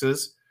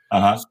T206s.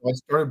 Uh-huh. So I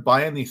started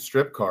buying these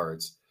strip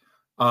cards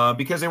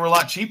because they were a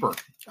lot cheaper.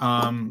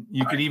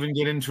 You could even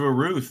get into a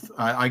Ruth.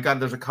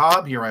 There's a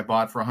Cobb here I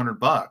bought for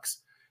 $100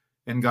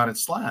 and got it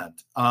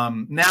slabbed.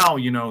 Now,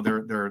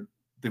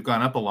 they've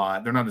gone up a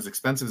lot. They're not as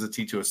expensive as the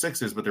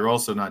T206s, but they're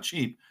also not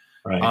cheap.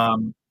 Right.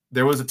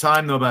 There was a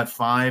time though, about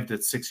 5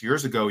 to 6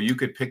 years ago, you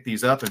could pick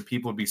these up and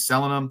people would be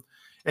selling them,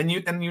 and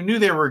you knew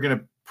they were going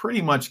to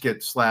pretty much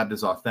get slabbed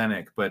as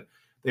authentic, but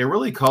they're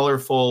really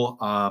colorful.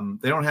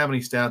 They don't have any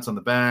stats on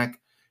the back,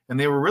 and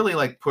they were really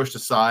like pushed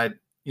aside,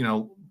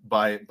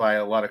 by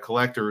a lot of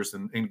collectors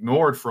and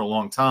ignored for a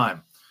long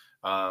time.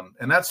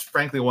 And that's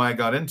frankly why I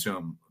got into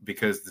them,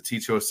 because the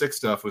T206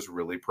 stuff was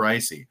really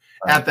pricey.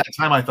 Right. At that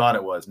time, I thought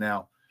it was.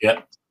 Now,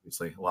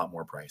 obviously a lot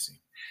more pricey.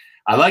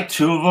 I like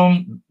 2 of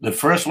them. The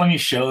first one you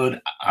showed,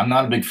 I'm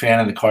not a big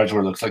fan of the cards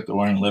where it looks like they're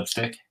wearing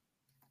lipstick,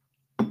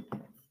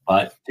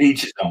 but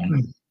each his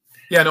own.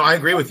 Yeah, no, I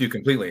agree with you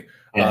completely.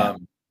 Yeah.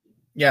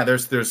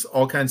 There's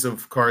all kinds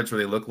of cards where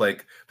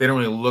they don't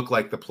really look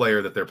like the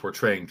player that they're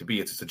portraying to be.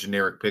 It's just a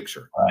generic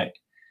picture. All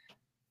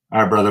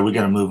right, brother, we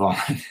got to move on.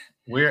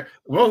 We're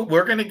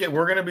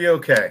gonna be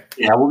okay.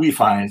 Yeah, we'll be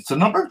fine. So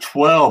number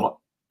 12,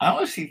 I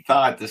honestly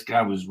thought this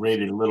guy was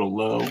rated a little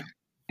low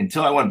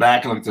until I went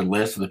back and looked at the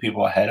list of the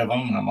people ahead of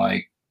him, and I'm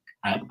like,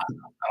 I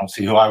don't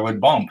see who I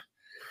would bump,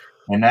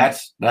 and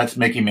that's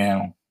Mickey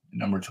Mantle,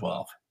 number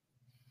 12.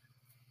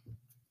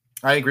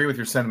 I agree with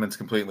your sentiments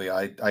completely.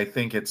 I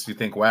think you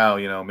think,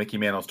 wow, Mickey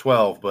Mantle's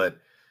 12, but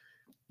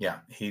yeah,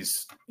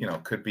 he's,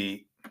 could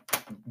be.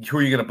 Who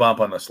are you going to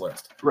bump on this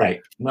list?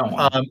 Right. No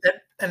one.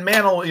 And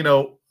Mantle,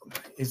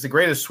 he's the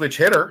greatest switch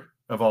hitter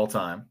of all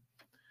time.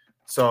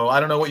 So I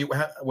don't know what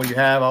you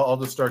have. I'll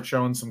just start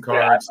showing some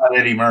cards. Yeah, I thought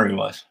Eddie Murray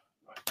was.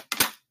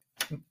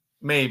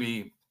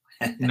 Maybe.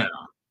 No.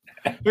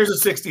 Here's a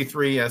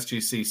 63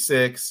 SGC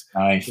 6.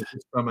 Nice. This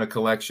is from a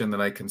collection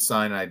that I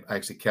consigned. I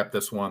actually kept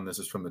this one. This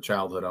is from the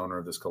childhood owner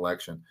of this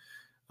collection.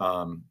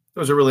 It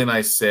was a really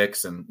nice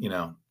 6, and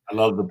I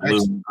love the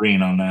blue and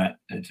green on that.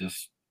 It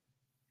just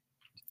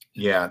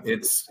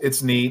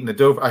it's neat.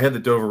 And I had the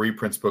Dover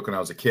reprints book when I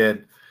was a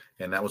kid,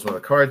 and that was one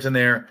of the cards in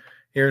there.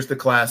 Here's the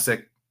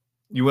classic.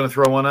 You want to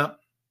throw one up?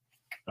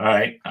 All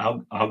right,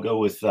 I'll go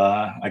with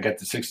I got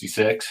the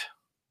 66.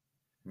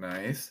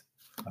 Nice.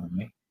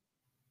 Okay.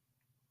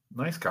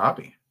 Nice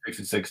copy.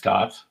 66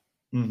 tops.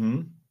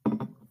 Mm-hmm.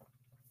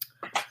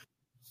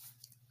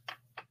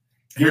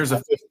 Here's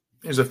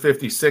a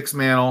 56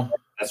 Mantle.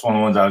 That's one of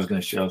the ones I was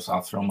going to show, so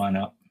I'll throw mine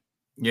up.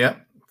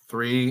 Yep.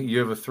 3. You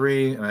have a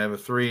 3, and I have a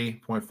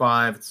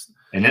 3.5.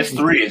 And this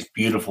 3 is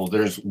beautiful.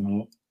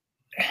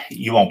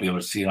 You won't be able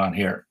to see it on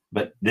here,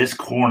 but this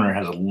corner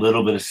has a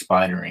little bit of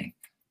spidering.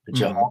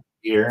 But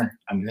here,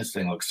 this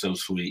thing looks so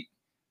sweet.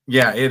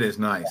 Yeah, it is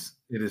nice.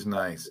 It is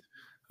nice.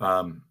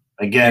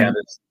 Again,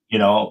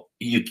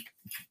 you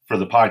for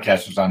the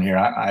podcasters on here,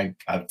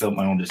 I've built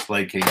my own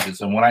display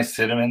cases, and when I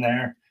sit them in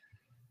there,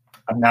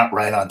 I'm not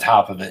right on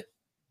top of it.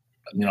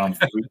 I'm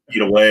 3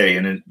 feet away,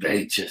 and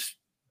they just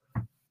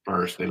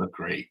burst. They look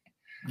great.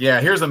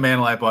 Yeah, here's a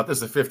Mantle I bought. This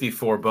is a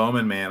 54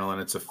 Bowman Mantle, and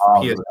it's a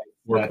PSA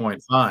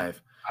 4.5.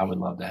 I would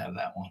love to have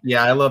that one.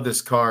 Yeah, I love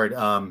this card.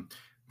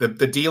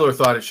 The dealer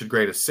thought it should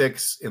grade a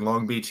 6 in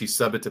Long Beach. He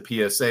subbed it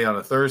to PSA on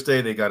a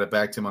Thursday. They got it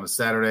back to him on a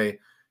Saturday.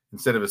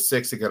 Instead of a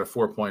 6, he got a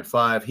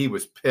 4.5. He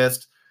was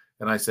pissed.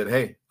 And I said,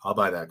 hey, I'll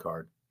buy that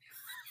card.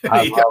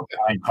 I love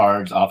buying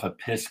cards off of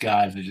piss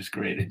guys that just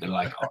graded. They're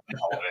like, oh,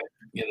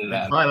 get it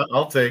out. Fine,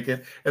 I'll take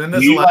it. And then Do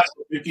this you last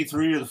like the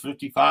 53 or the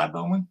 55,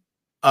 Bowman?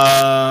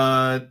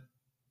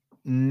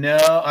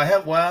 No, I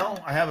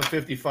have a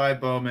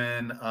 55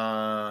 Bowman.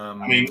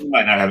 I mean, you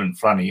might not have it in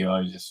front of you.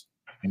 I was just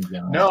in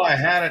general. No, I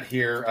had it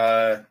here.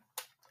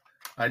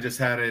 I just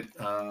had it.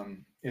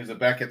 It was a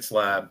Beckett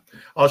slab.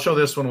 I'll show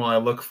this one while I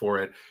look for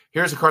it.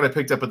 Here's a card I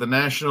picked up at the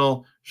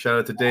National. Shout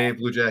out to Dave,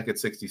 Blue Jacket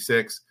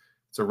 66.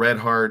 It's a Red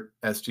Heart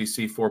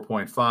SGC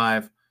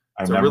 4.5.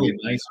 It's a really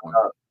nice one.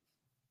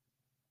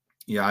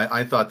 Yeah,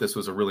 I thought this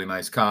was a really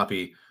nice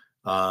copy.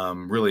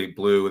 Really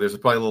blue. There's a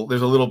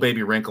little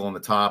baby wrinkle on the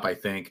top, I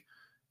think,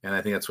 and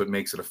I think that's what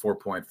makes it a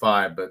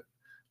 4.5. But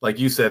like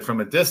you said,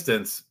 from a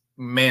distance,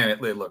 man,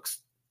 it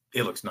looks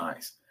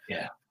nice.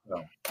 Yeah.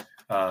 So,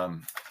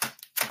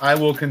 I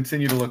will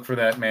continue to look for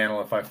that mantle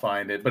if I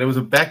find it. But it was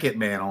a Beckett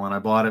mantle, and I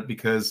bought it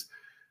because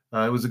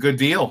it was a good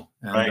deal.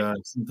 And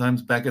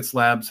sometimes Beckett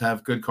slabs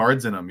have good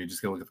cards in them. You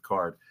just got to look at the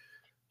card.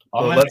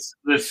 Let's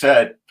this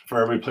set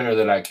for every player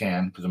that I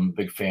can, because I'm a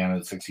big fan of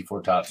the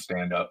 64 top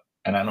stand up,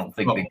 and I don't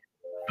think they get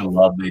the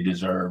love they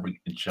deserve. We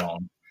can show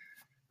them.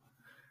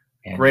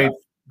 And,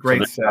 great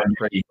so set.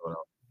 Great photo.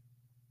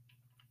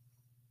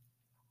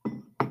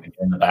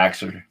 And the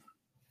backs are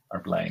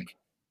blank.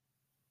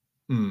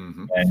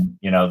 Mm-hmm. And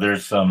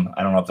there's some.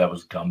 I don't know if that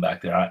was gum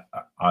back there. I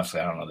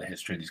honestly, I don't know the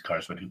history of these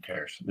cards, but who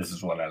cares? This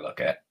is what I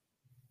look at.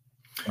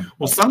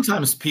 Well,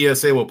 sometimes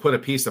PSA will put a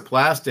piece of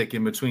plastic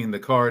in between the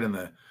card and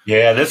the.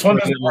 Yeah, this one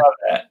doesn't have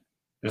that.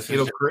 This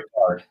is a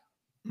card.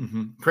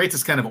 Mm-hmm. Creates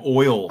this kind of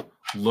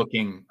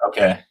oil-looking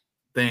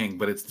thing,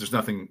 but there's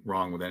nothing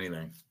wrong with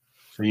anything.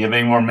 So you have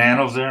any more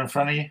mantles there in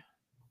front of you?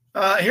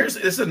 This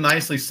is a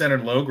nicely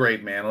centered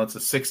low-grade mantle. It's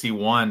a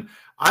 61.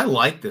 I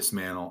like this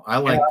mantle. I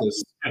like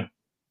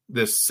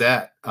this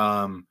set.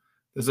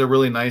 This is a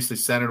really nicely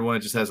centered one.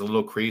 It just has a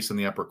little crease in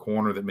the upper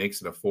corner that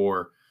makes it a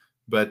 4.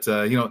 But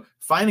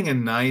finding a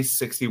nice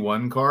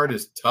 61 card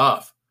is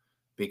tough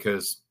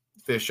because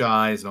fish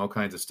eyes and all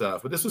kinds of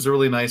stuff. But this was a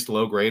really nice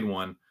low-grade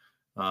one.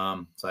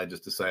 So I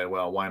just decided,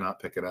 well, why not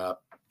pick it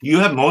up? You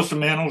have most of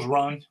mantles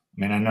run?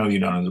 I mean, I know you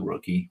don't have the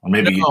rookie. Or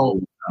maybe you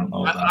don't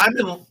know that. I've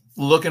been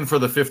looking for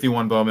the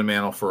 51 Bowman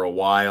mantle for a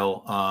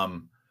while.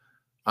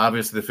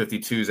 Obviously, the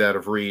 52 is out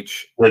of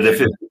reach. Was it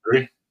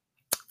 53?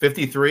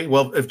 53?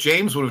 Well, if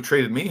James would have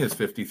traded me his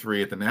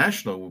 53 at the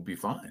National, it would be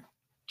fine.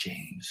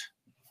 James.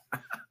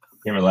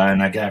 Can't rely on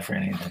that guy for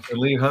anything.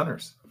 Elite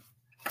Hunters.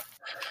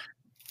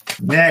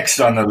 Next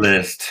on the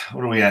list,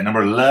 what are we at?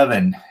 Number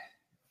 11.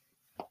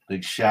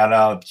 Big shout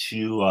out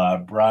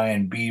to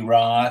Brian B.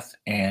 Roth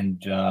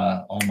and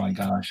oh my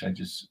gosh,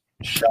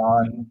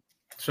 Sean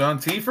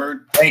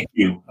Tieford. Thank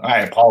you.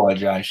 I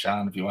apologize,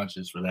 Sean, if you watch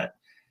this for that.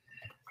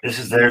 This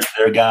is their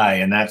guy,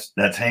 and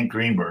that's Hank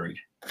Greenberg.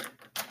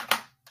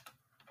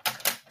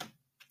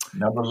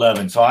 Number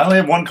 11. So I only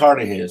have one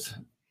card of his.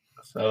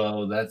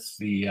 So that's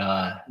the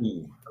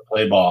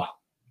play ball.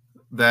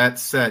 That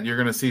set, you're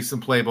going to see some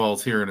play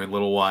balls here in a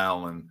little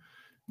while, and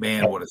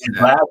man, what a set!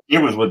 Last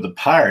year was with the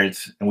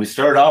Pirates, and we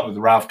started off with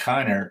Ralph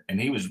Kiner,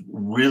 and he was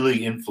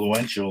really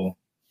influential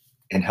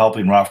in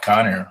helping Ralph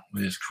Kiner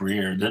with his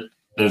career.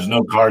 There's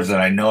no cards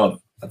that I know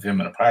of him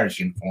in a Pirates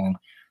uniform.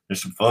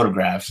 There's some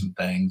photographs and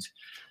things,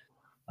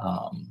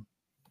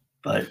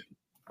 but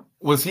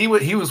was he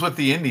was with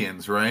the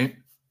Indians, right?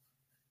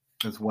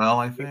 As well,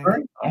 I think.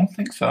 I don't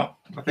think so.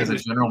 As a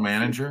general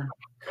manager.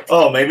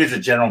 Oh, maybe as a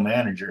general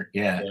manager.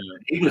 Yeah.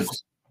 He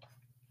was,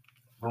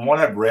 from what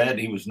I've read,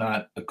 he was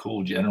not a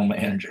cool general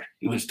manager.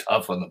 He was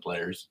tough on the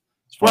players.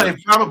 Well,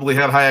 he probably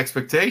had high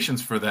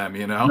expectations for them,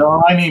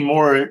 No, I mean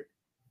more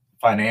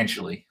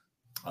financially.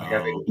 Like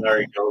I think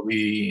Larry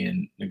Doby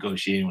and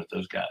negotiating with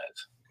those guys.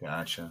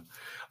 Gotcha.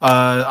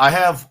 I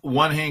have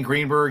one Hank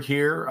Greenberg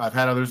here. I've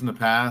had others in the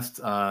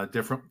past,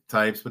 different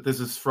types, but this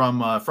is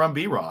from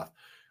B. Roth.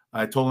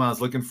 I told him I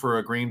was looking for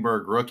a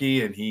Greenberg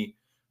rookie, and he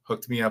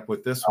hooked me up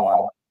with this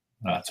one.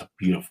 That's a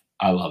beautiful.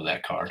 I love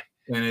that card.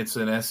 And it's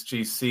an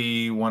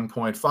SGC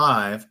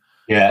 1.5.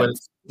 Yeah.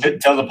 But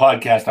tell the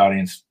podcast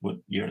audience what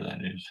year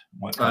that is.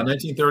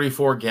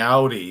 1934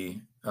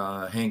 Gaudi,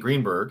 Hank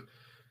Greenberg.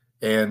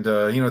 And,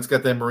 it's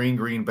got that marine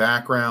green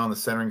background. The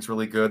centering's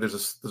really good.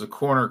 There's a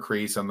corner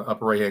crease on the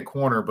upper right-hand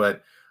corner.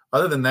 But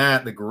other than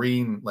that, the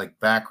green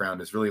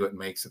background is really what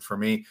makes it for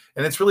me.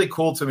 And it's really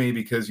cool to me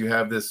because you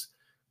have this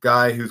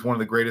guy who's one of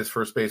the greatest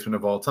first basemen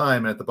of all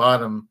time. And at the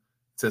bottom,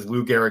 it says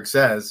Lou Gehrig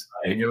says.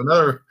 Right. And you have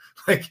another,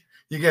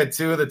 you get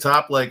two of the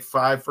top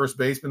 5 first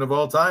basemen of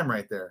all time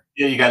right there.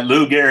 Yeah, you got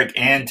Lou Gehrig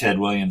and Ted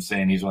Williams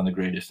saying he's one of the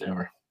greatest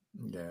ever.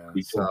 Yeah.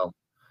 So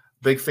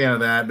big fan of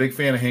that. Big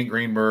fan of Hank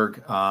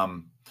Greenberg.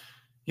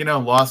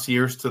 Lost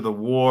years to the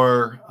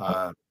war.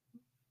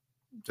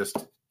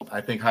 Just,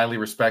 I think, highly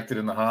respected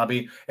in the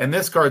hobby. And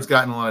this card's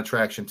gotten a lot of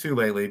traction too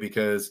lately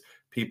because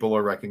people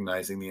are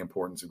recognizing the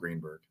importance of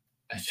Greenberg.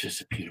 It's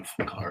just a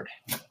beautiful card.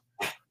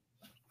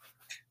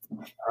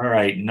 All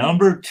right,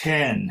 number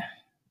 10.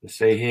 The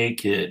Say Hey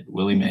Kid,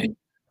 Willie May.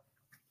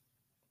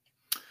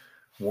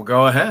 Well,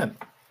 go ahead.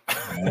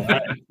 All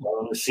right.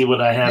 Well, let's see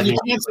what I have And you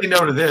here. can't say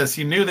no to this.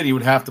 You knew that you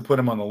would have to put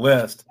him on the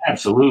list.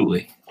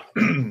 Absolutely.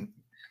 Man.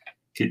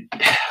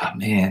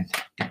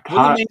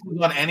 Willie Mays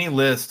was on any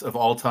list of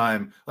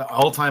all-time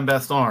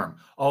best arm,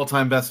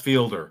 all-time best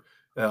fielder,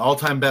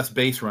 all-time best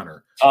base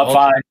runner. Top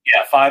five,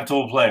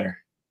 five-tool player.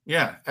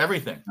 Yeah,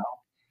 everything.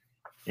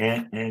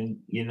 And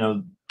you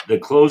know, the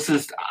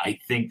closest I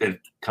think that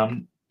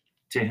come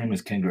to him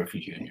is Ken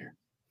Griffey Jr.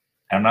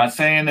 I'm not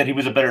saying that he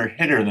was a better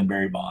hitter than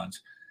Barry Bonds.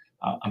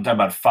 I'm talking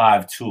about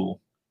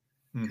five-tool.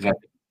 Because I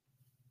think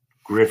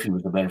Griffey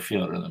was a better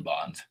fielder than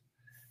Bonds.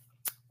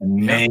 And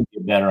maybe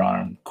a better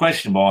arm.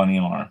 Questionable on the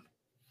arm.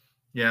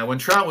 Yeah, when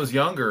Trout was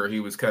younger,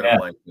 he was kind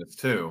of like this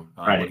too.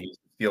 Right. When he used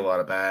to steal a lot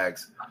of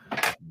bags.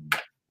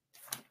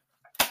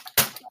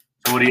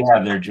 So what do you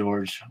have there,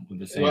 George?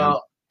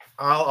 Well,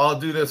 I'll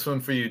do this one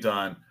for you,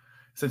 Don.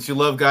 Since you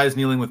love guys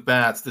kneeling with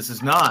bats, this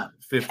is not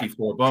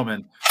 54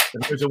 Bowman.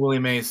 But here's a Willie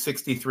Mays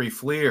 63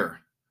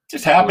 Fleer.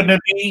 Just happened to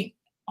be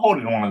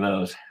holding one of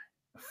those.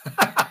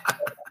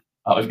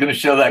 I was going to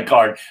show that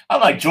card.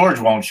 I'm like, George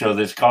won't show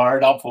this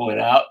card. I'll pull it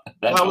out.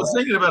 Well, I was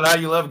thinking about how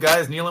you love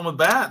guys kneeling with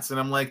bats. And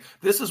I'm like,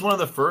 this is one of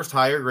the first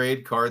higher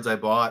grade cards I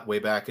bought way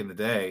back in the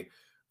day.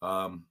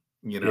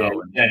 You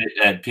know,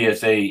 at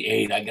PSA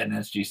 8, I got an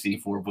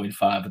SGC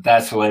 4.5, but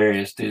that's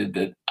hilarious, dude.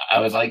 That I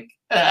was like,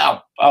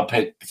 I'll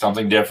pick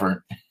something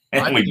different.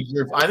 I think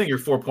your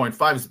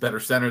 4.5 is better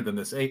centered than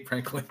this 8,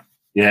 frankly.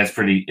 Yeah, it's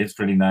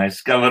pretty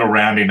nice. Got a little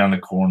rounding on the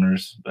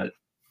corners, but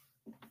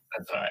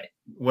that's all right.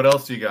 What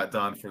else do you got,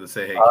 Don, for the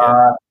Say Hey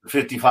Kid?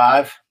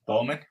 55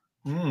 Bowman.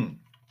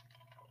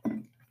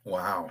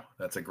 Wow,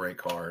 that's a great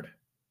card.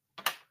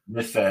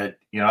 This said,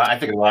 I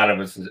think a lot of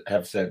us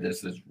have said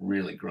this has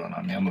really grown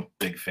on me. I'm a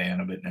big fan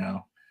of it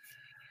now.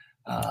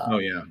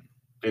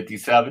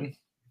 57.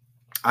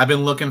 I've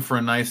been looking for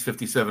a nice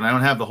 57. I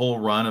don't have the whole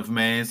run of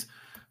Mays,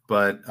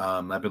 but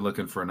I've been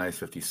looking for a nice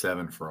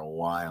 57 for a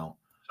while.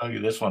 I'll give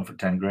you this one for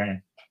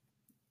 $10,000.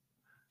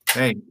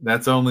 Hey,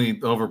 that's only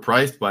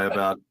overpriced by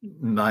about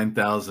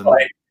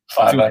 $9,500.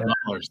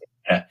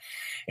 Yeah,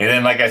 and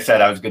then like I said,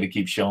 I was going to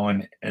keep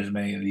showing as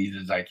many of these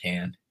as I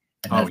can.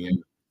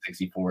 And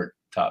 64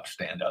 top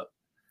stand up.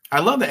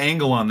 I love the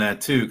angle on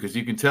that too, because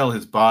you can tell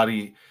his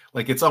body,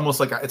 like it's almost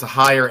like it's a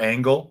higher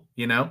angle,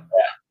 Yeah.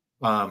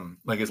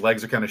 Like his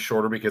legs are kind of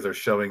shorter because they're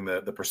showing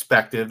the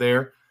perspective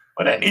there.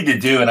 What I need to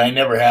do, and I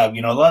never have, a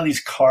lot of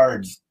these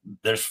cards,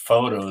 there's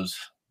photos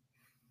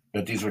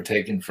that these were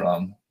taken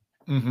from.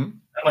 Mm-hmm.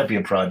 That might be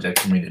a project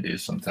for me to do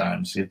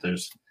sometime. See if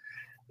there's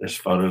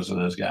photos of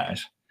those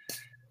guys.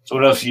 So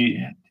what else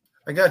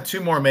I got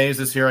two more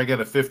mazes here. I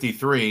got a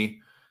 53.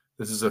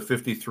 This is a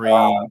 53.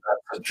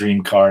 That's a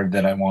dream card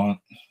that I want.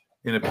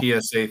 In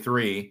a PSA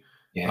 3.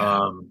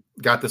 Yeah.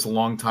 Got this a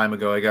long time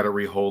ago. I got a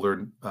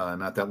reholder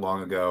not that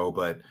long ago,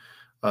 but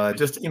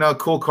just, a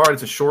cool card.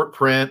 It's a short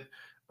print.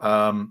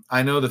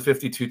 I know the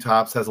 52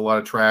 tops has a lot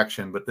of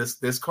traction, but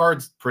this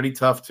card's pretty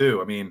tough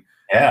too. I mean,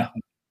 yeah.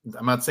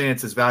 I'm not saying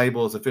it's as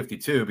valuable as a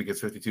 52 because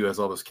 52 has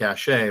all this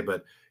cachet,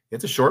 but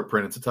it's a short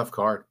print. It's a tough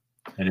card.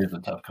 It is a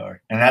tough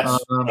card. And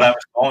that's what I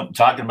was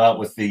talking about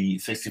with the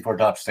 64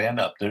 top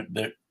stand-up.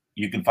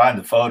 You can find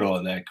the photo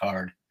of that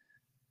card.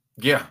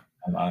 Yeah.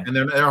 And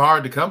they're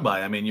hard to come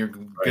by. I mean,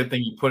 good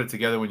thing you put it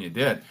together when you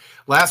did.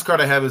 Last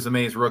card I have is a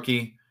Mays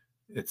rookie.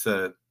 It's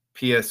a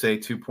PSA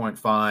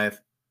 2.5.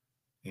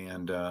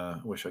 And I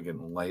wish I could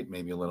light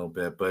maybe a little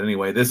bit. But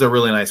anyway, this is a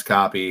really nice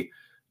copy.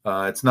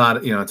 It's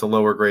not, it's a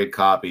lower grade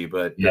copy,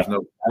 but there's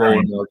no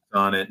rolling notes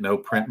on it, no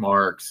print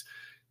marks.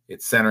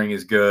 Its centering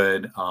is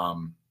good.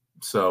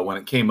 So when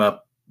it came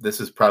up,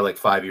 this is probably like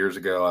 5 years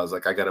ago. I was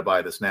like, I got to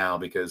buy this now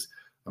because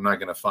I'm not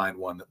going to find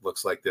one that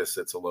looks like this.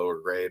 It's a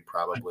lower grade,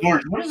 probably.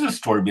 George, what is the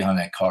story behind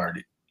that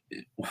card?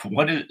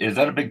 What is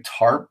that a big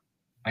tarp?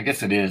 I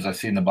guess it is. I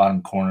see in the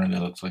bottom corner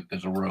that looks like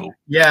there's a rope.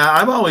 Yeah,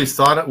 I've always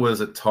thought it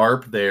was a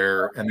tarp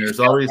there, and there's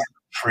always a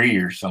tree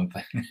or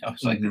something. I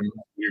was like,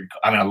 weird.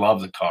 I mean, I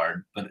love the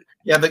card, but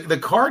yeah, the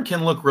card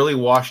can look really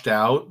washed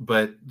out.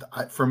 But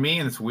for me,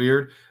 and it's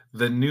weird,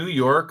 the New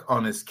York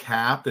on his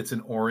cap that's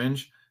in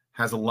orange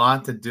has a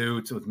lot to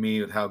do with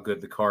me with how good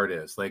the card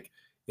is. Like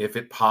if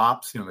it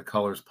pops, the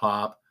colors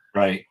pop.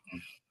 Right.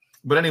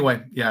 But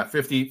anyway, yeah,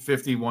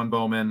 51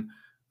 Bowman.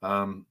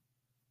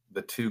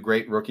 The two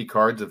great rookie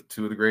cards of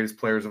two of the greatest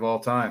players of all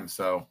time.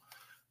 So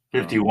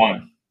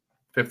 51.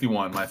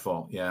 51, my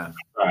fault. Yeah.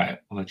 All right.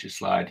 I'll let you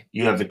slide.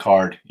 You have the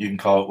card. You can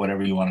call it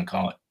whatever you want to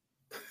call it.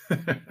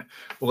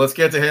 Well, let's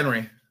get to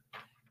Henry.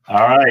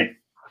 All right.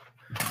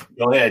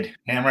 Go ahead.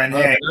 Hammer and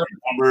Hank.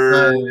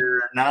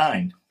 Number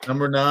 9.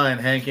 Number 9,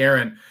 Hank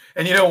Aaron.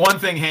 And one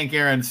thing Hank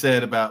Aaron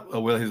said about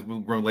his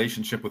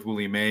relationship with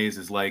Willie Mays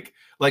is like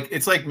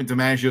it's like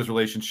DiMaggio's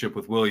relationship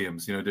with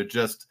Williams. They're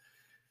just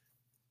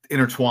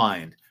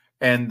intertwined.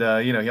 And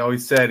he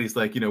always said, he's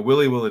like,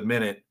 Willie will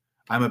admit it.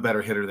 I'm a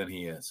better hitter than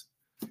he is.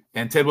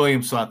 And Ted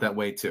Williams saw it that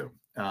way too.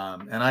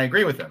 And I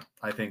agree with him.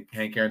 I think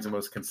Hank Aaron's the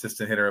most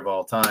consistent hitter of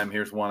all time.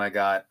 Here's one I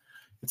got.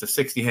 It's a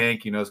 60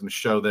 Hank. I was going to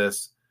show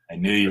this. I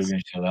knew you were going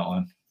to show that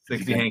one.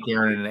 60 Hank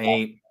Aaron and an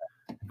 8.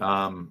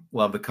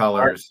 Love the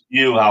colors.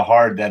 You how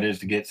hard that is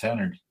to get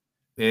centered.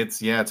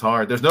 It's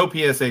hard. There's no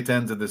PSA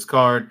 10s in this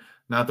card.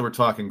 Not that we're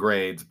talking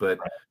grades, but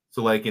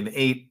so like in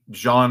 8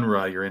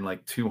 genre, you're in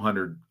like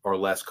 200 or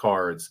less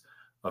cards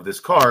of this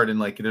card, and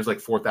like there's like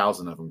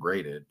 4,000 of them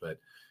graded. But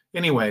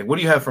anyway, what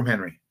do you have from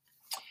Henry?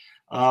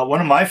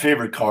 One of my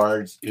favorite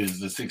cards is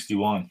the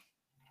 61.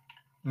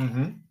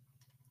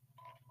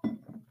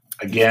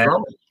 Again,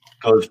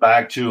 goes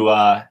back to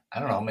I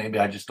don't know, maybe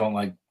I just don't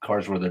like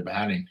cards where they're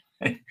batting.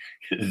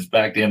 It's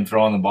back to him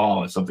throwing the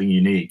ball. It's something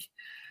unique.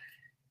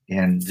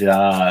 And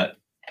I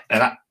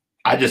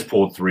just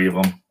pulled 3 of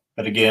them.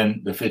 But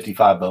again, the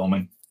 55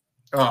 Bowman.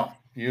 Oh,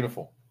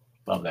 beautiful.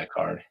 Love that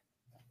card.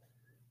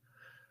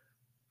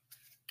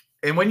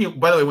 And when you,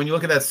 by the way, when you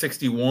look at that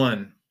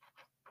 61,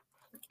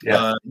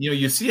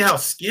 you see how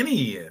skinny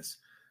he is.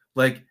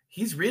 Like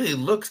he's really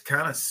looks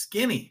kind of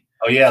skinny.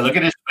 Oh yeah, look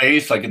at his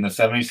face, like in the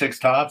 76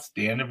 tops,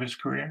 the end of his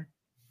career.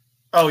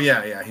 Oh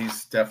yeah,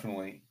 he's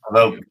definitely.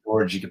 Although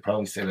George, you could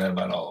probably say that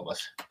about all of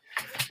us.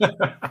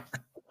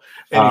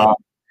 Anyway.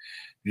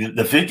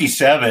 The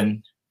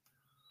 57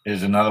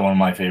 is another one of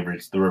my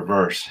favorites, the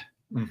reverse.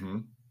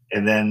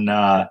 And then,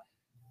 like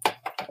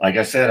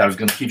I said, I was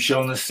going to keep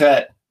showing the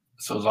set.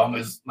 So as long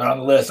as they're on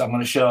the list, I'm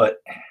going to show it.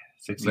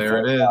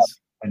 There it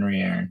is.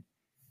 Henry Aaron.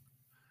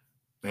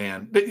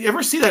 Man, but you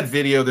ever see that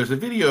video? There's a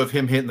video of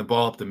him hitting the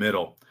ball up the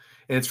middle,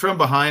 and it's from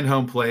behind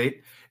home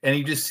plate, and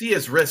you just see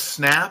his wrist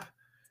snap,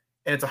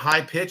 and it's a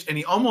high pitch, and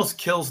he almost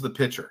kills the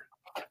pitcher.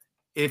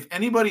 If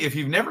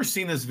you've never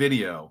seen this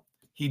video,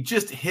 he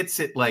just hits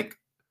it like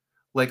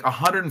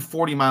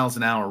 140 miles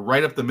an hour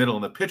right up the middle,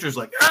 and the pitcher's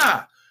like,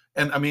 ah!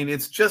 And I mean,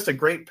 it's just a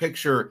great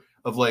picture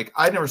of like,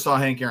 I never saw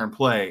Hank Aaron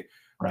play,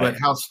 but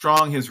how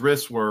strong his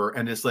wrists were,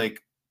 and it's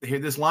like, here,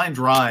 this line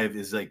drive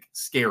is like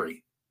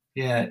scary.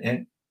 Yeah,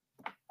 and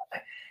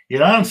I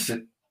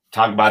don't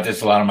talk about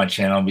this a lot on my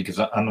channel because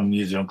I'm a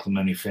Museo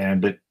Clemente fan,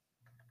 but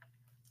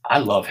I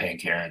love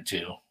Hank Aaron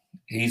too.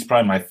 He's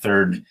probably my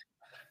 3rd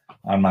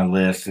on my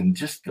list, and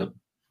just the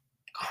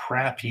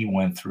crap he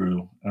went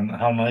through and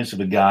how nice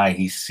of a guy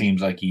he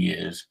seems like he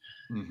is.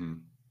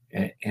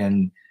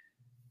 And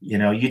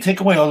you take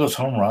away all those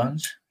home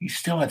runs, he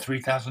still had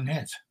 3,000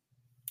 hits.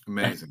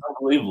 Amazing. That's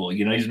unbelievable.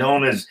 He's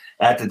known as,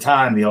 at the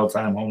time, the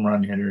all-time home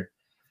run hitter.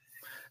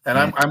 And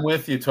I'm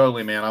with you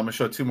totally, man. I'm going to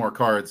show 2 more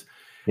cards.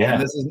 Yeah.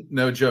 And this is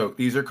no joke.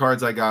 These are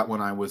cards I got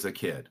when I was a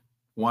kid.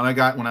 One I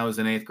got when I was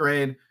in 8th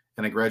grade,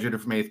 and I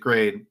graduated from 8th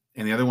grade.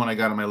 And the other one I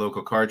got in my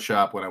local card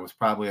shop when I was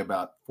probably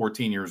about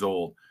 14 years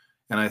old.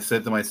 And I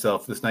said to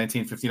myself, this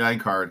 1959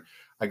 card,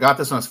 I got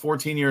this when I was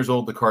 14 years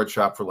old at the card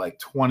shop for like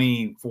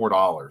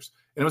 $24.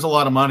 And it was a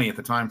lot of money at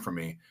the time for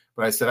me.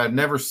 But I said, I've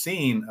never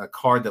seen a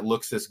card that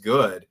looks this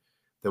good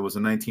that was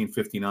a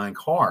 1959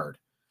 card.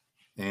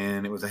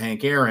 And it was a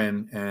Hank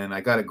Aaron. And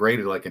I got it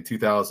graded like in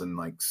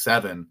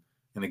 2007.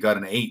 And it got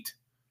an 8.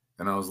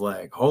 And I was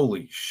like,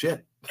 holy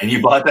shit. And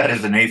you bought that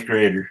as an 8th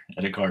grader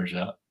at a card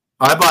shop?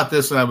 I bought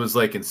this when I was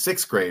like in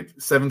 6th grade,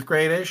 7th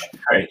grade-ish.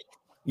 Right.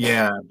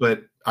 Yeah,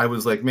 but I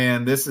was like,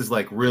 man, this is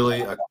like really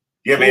a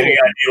you have any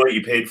idea what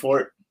you paid for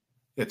it?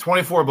 Yeah,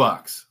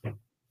 $24.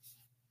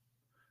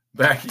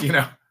 Back,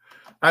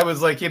 I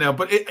was like,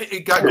 but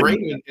it got great.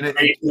 And it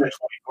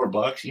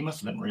 $24. You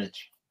must have been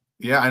rich.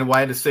 Yeah, and I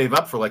had to save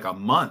up for like a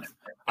month.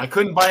 I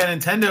couldn't buy a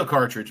Nintendo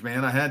cartridge,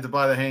 man. I had to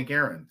buy the Hank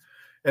Aaron.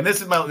 And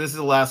this is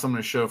the last I'm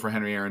going to show for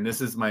Henry Aaron.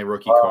 This is my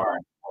rookie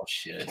card. Oh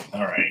shit!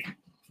 All right.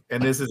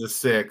 And this is a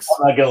 6.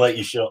 I'm not gonna let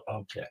you show.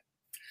 Okay.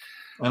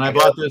 And I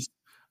bought this.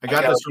 I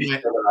got this from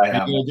my.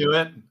 Are you gonna do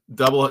it?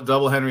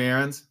 Double Henry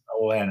Aaron's.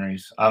 Double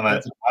Henry's.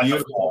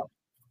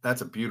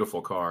 That's a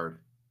beautiful card.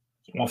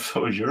 Well,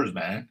 so is yours,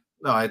 man.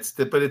 No,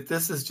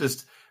 this is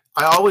just.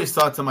 I always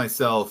thought to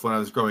myself when I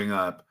was growing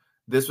up,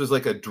 this was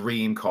like a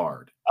dream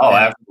card. Oh,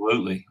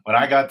 absolutely. When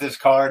I got this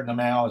card in the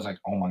mail, I was like,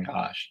 oh my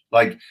gosh!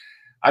 Like,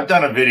 I've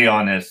done a video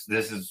on this.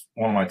 This is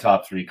one of my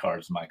top 3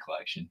 cards in my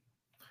collection.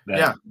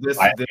 This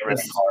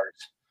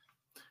cards.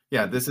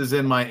 Yeah, this is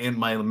in my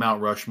Mount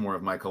Rushmore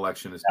of my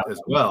collection as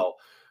well.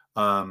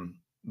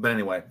 But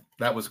anyway,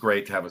 that was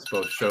great to have us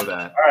both show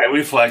that. All right,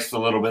 we flexed a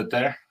little bit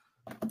there.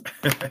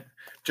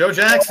 Joe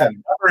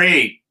Jackson, number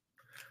 8.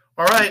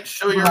 All right,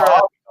 show your.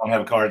 I don't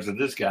have cards of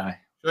this guy.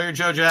 Show your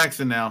Joe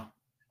Jackson now.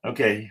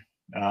 Okay,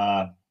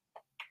 there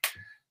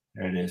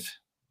it is.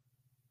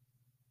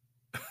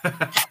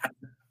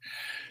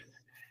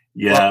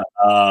 Yeah.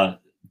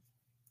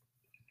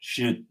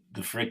 Shoot. The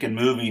freaking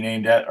movie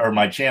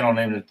my channel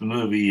named it the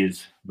movie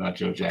is about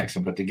Joe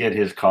Jackson, but to get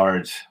his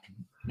cards,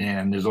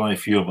 man, there's only a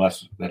few of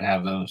us that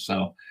have those.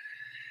 So,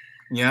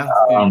 yeah.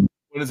 What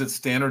is it?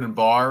 Standard and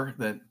Bar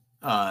that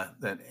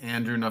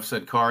Andrew Enough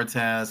Said Cards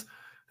has.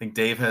 I think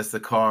Dave has the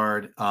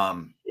card.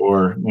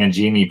 Or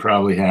Mangini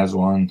probably has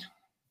one.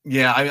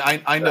 Yeah,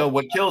 I know.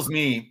 What kills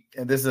me,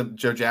 and this is a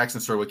Joe Jackson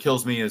story. What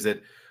kills me is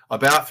that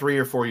about 4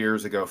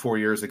 years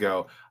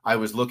ago, I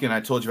was looking.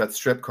 I told you about the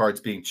strip cards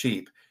being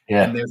cheap.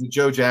 Yeah. And there's a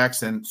Joe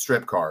Jackson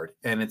strip card,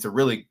 and it's a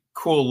really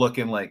cool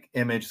looking like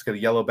image. It's got a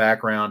yellow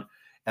background,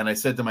 And I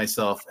said to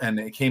myself, and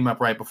it came up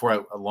right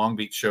before a Long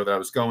Beach show that I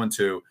was going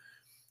to,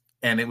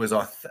 and it was,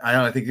 I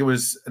think it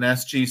was an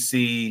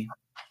SGC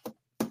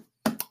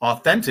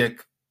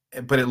authentic,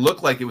 but it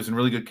looked like it was in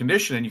really good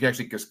condition, and you can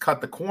actually just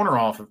cut the corner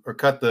off or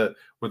cut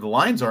where the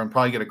lines are and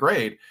probably get a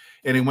grade.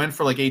 And it went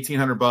for like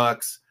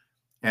 $1,800,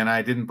 and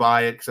I didn't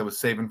buy it because I was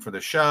saving for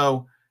the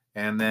show.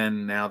 And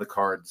then now the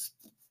card's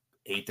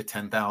 $8,000 to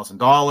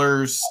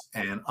 $10,000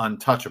 and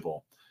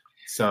untouchable.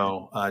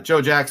 So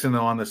Joe Jackson,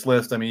 though, on this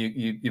list, I mean,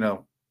 you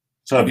know.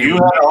 So if you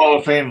had a Hall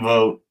of Fame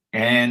vote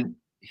and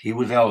he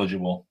was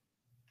eligible,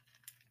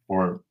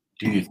 or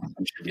do you think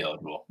he should be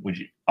eligible? Would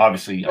you?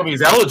 Obviously, if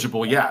he's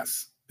eligible,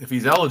 yes. If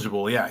he's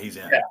eligible, yeah, he's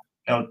in.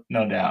 Yeah,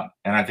 no doubt.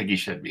 And I think he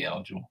should be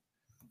eligible.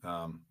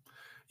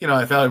 You know,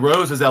 if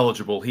Rose is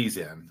eligible, he's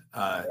in.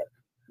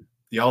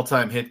 The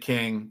all-time hit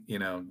king, you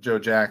know, Joe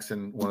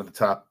Jackson, one of the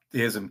top,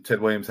 is, and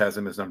Ted Williams has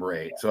him as number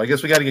 8. So I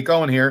guess we got to get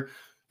going here,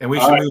 and we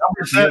should move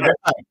number 7,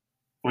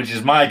 which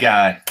is my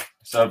guy.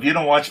 So if you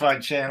don't watch my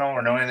channel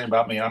or know anything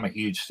about me, I'm a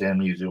huge Stan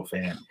Musial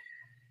fan.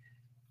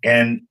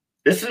 And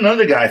this is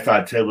another guy I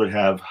thought Ted would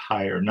have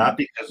higher, not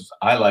because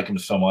I like him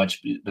so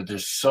much, but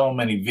there's so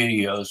many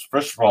videos.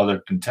 First of all,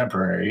 they're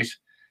contemporaries,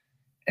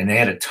 and they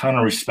had a ton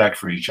of respect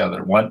for each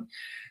other. One,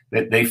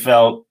 that they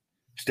felt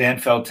Stan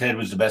felt Ted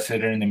was the best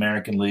hitter in the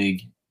American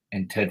League,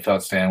 and Ted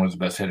felt Stan was the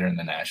best hitter in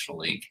the National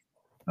League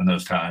in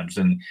those times.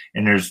 And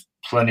there's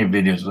plenty of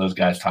videos of those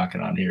guys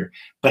talking on here.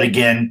 But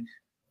again,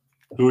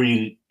 who are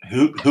you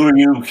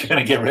going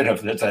to get rid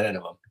of that's ahead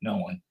of them? No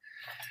one.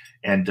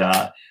 And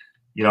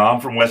you know,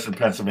 I'm from Western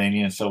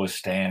Pennsylvania, and so is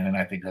Stan, and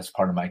I think that's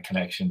part of my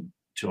connection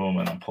to him.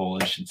 And I'm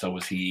Polish, and so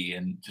was he,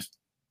 and just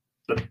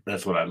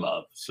that's what I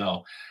love.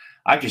 So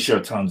I could show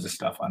tons of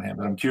stuff on him,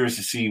 but I'm curious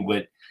to see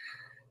what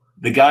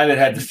the guy that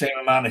had the same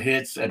amount of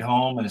hits at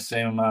home and the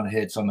same amount of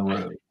hits on the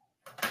road.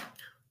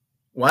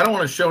 Well, I don't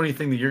want to show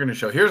anything that you're going to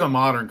show. Here's a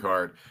modern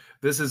card.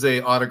 This is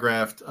a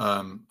autographed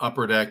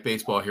Upper Deck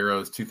Baseball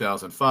Heroes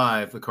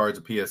 2005. The card's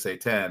a PSA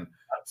 10.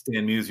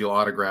 Stan Musial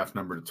autograph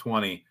number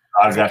 20.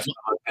 Autographs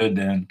look good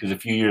then, because a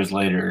few years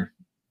later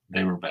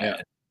they were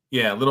bad.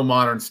 Yeah, little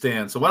modern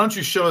Stan. So why don't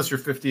you show us your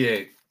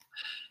 58?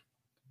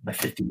 My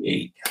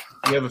 58.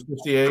 You have a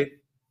 58?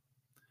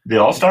 The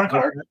All-Star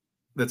card?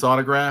 That's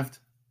autographed?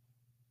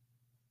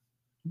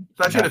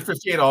 I thought you had a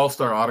 58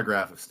 All-Star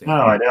autograph of Stan.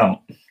 No, I don't.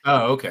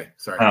 Oh, okay.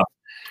 Sorry. No.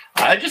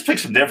 I just picked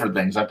some different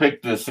things. I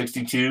picked the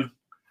 62.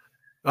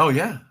 Oh,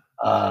 yeah.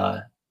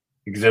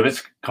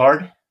 Exhibits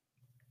card.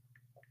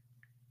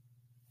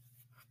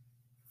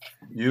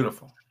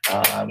 Beautiful.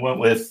 I went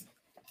with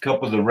a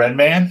couple of the Red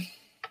Man.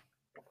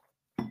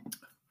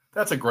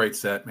 That's a great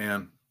set,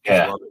 man.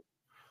 Yeah. I love it.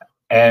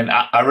 And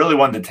I really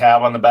wanted the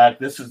tab on the back.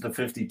 This is the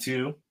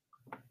 52.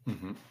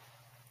 Mm-hmm.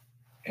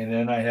 And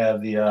then I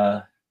have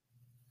the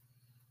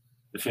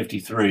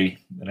 53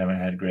 that I haven't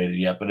had graded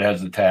yet, but it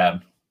has the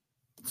tab.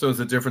 So is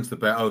the difference the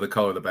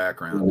color of the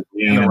background?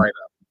 Yeah. Right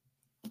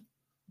up.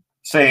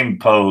 Same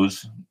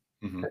pose.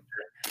 Mm-hmm.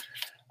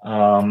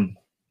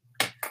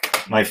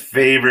 My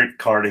favorite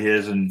card of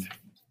his, and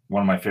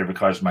one of my favorite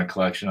cards in my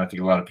collection, I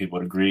think a lot of people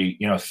would agree.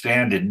 You know,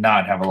 Stan did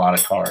not have a lot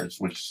of cards,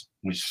 which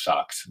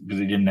sucks, because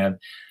he didn't have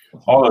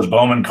all those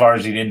Bowman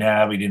cards. He didn't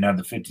have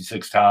the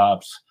 56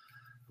 tops,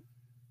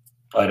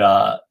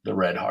 but the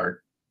Red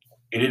Heart.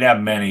 He didn't have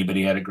many, but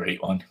he had a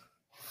great one.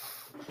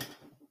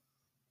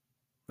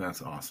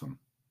 That's awesome.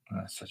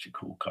 That's such a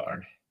cool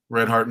card.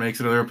 Red Heart makes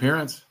another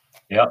appearance.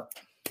 Yep.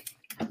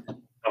 How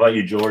about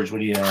you, George? What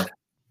do you have?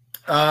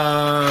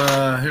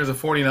 Here's a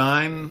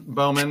 49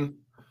 Bowman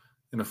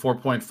in a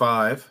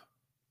 4.5.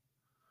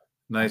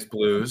 Nice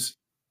blues.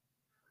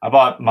 I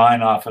bought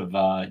mine off of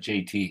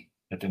JT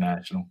at the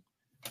National.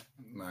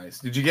 Nice.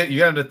 Did you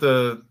got it at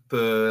the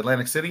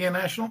Atlantic City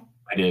National?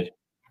 I did.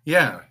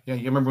 Yeah. You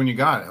remember when you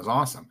got it? It was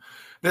awesome.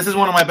 This is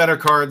one of my better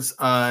cards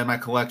in my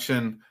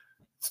collection.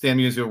 Stan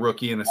Musial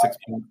rookie in a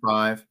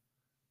 6.5.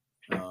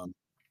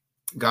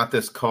 Got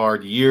this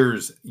card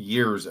years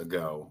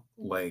ago,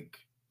 like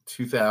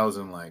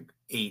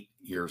 2008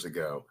 years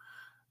ago.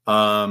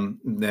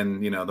 Then,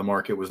 you know, the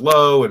market was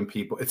low and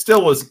it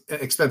still was an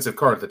expensive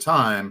card at the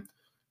time,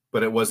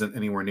 but it wasn't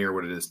anywhere near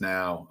what it is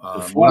now.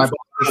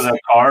 That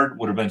card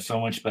would have been so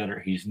much better.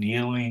 He's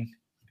kneeling.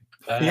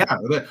 Yeah,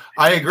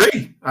 I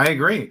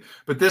agree.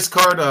 But this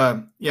card,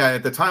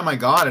 at the time I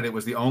got it, it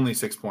was the only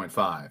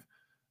 6.5.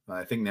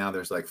 I think now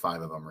there's like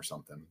 5 of them or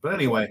something. But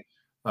anyway,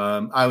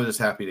 I was just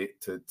happy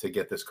to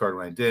get this card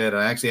when I did.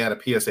 I actually had a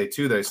PSA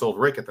 2 that I sold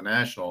Rick at the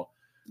National.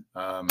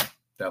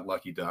 That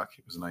Lucky Duck.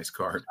 It was a nice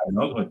card. I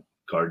know what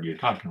card you're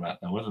talking about.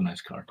 That was a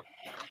nice card.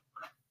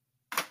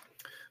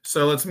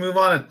 So let's move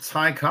on to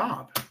Ty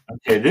Cobb.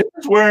 Okay, this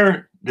is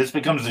where this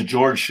becomes a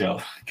George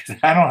show, because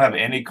I don't have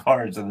any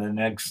cards in the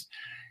next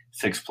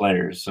 6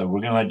 players. So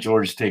we're going to let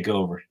George take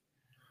over.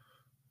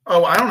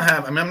 Oh,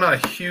 I'm not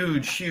a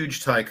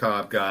huge Ty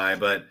Cobb guy,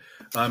 but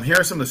here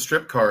are some of the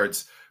strip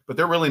cards, but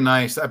they're really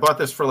nice. I bought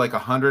this for like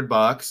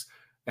 $100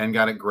 and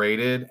got it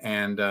graded,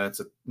 and it's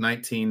a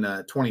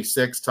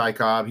 1926 Ty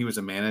Cobb. He was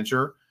a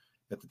manager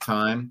at the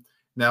time,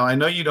 Now I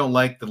know you don't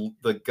like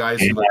the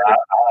guys. Yeah, I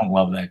don't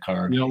love that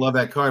card. You don't love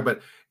that card,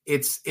 but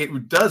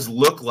it does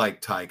look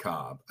like Ty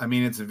Cobb. I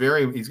mean,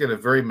 he's got a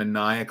very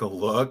maniacal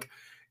look.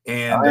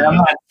 And I'm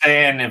not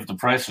saying if the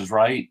price is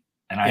right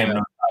and I have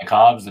no Ty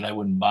Cobbs that I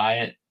wouldn't buy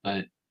it,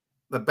 but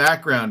the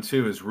background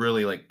too is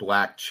really like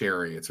black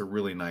cherry. It's a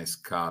really nice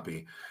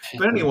copy.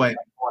 But anyway,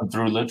 going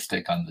through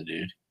lipstick on the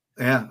dude.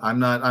 Yeah, I'm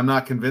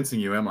not convincing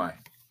you, am I?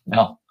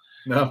 No,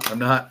 I'm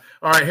not.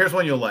 All right, here's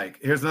one you'll like.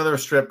 Here's another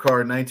strip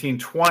card,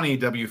 1920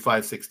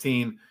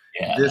 W516.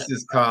 Yeah, this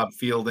is Cobb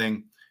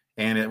Fielding,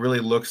 and it really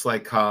looks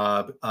like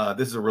Cobb.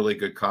 This is a really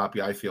good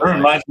copy, I feel. It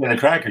reminds me of the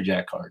Cracker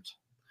Jack cards.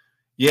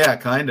 Yeah,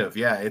 kind of.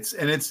 Yeah, it's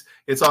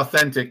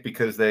authentic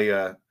because they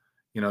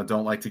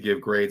don't like to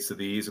give grades to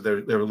these. They're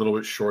a little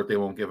bit short. They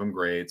won't give them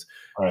grades.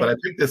 Right. But I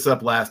picked this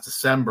up last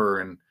December,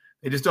 and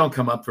they just don't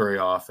come up very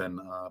often.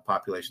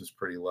 Population's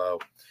pretty low.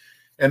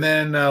 And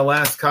then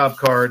last Cobb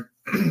card.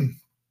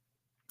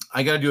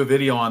 I got to do a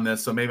video on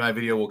this, so maybe my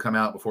video will come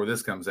out before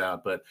this comes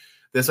out. But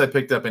this I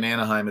picked up in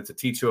Anaheim. It's a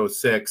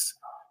T206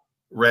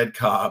 red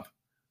Cobb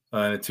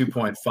and a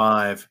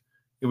 2.5.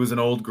 It was an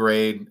old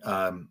grade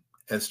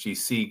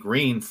SGC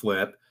green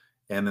flip,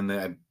 and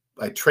then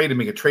I traded,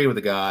 make a trade with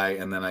a guy,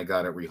 and then I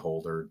got it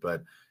reholdered.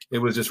 But it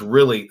was just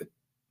really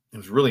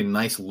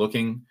nice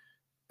looking.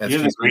 You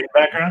have the green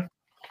background?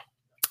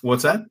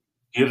 What's that?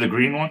 You have the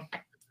green one?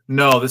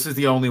 No, this is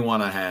the only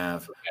one I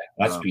have. Okay.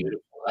 That's beautiful.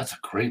 That's a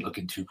great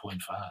looking 2.5.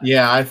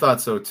 Yeah, I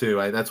thought so too.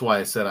 That's why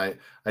I said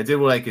I did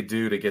what I could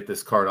do to get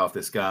this card off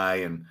this guy,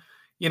 and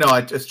I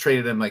just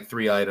traded him like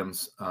 3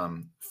 items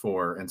and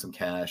some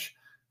cash.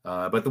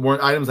 But the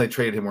items I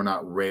traded him were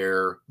not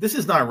rare. This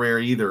is not rare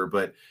either,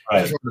 but I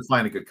just wanted to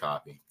find a good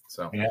copy.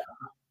 So yeah.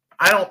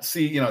 I don't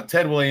see,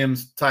 Ted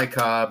Williams, Ty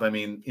Cobb. I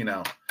mean,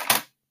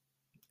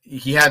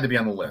 he had to be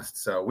on the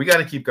list. So we got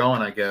to keep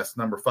going, I guess.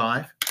 Number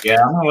 5.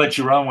 Yeah, I'm gonna let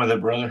you run with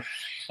it, brother.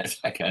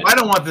 I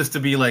don't want this to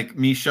be like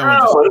me showing.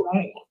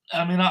 No,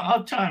 I mean,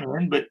 I'll chime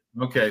in, but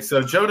okay.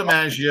 So Joe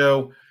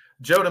DiMaggio.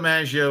 Joe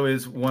DiMaggio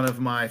is one of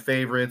my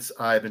favorites.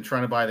 I've been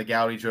trying to buy the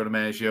Gaudi Joe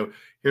DiMaggio.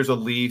 Here's a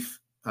leaf,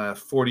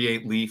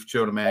 48 leaf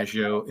Joe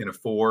DiMaggio in a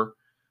 4.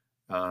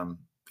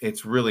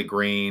 It's really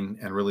green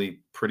and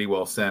really pretty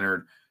well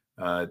centered.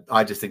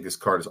 I just think this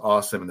card is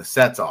awesome, and the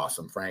set's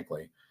awesome,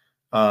 frankly.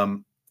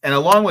 And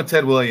along with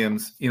Ted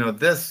Williams,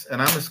 this, and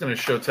I'm just going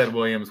to show Ted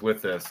Williams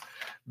with this.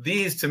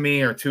 These, to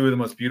me, are 2 of the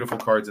most beautiful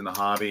cards in the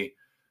hobby.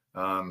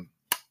 That's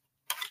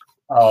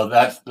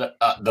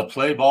the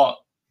play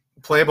ball.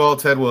 Play ball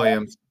Ted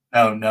Williams.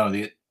 No, in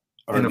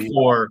a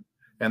 4,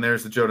 and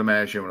there's the Joe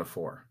DiMaggio in a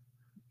 4.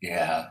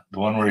 Yeah, the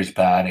one where he's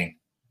batting.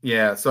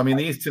 Yeah, so I mean,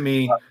 these to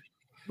me,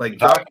 like,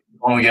 if I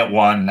only get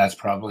one, that's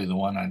probably the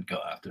one I'd go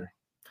after.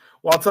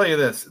 Well, I'll tell you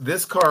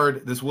this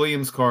card, this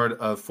Williams card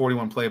of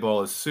 41 play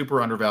ball is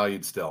super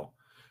undervalued still.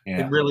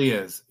 Yeah. It really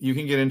is. You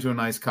can get into a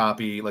nice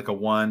copy, like a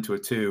 1 to a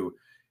 2,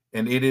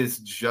 and it is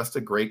just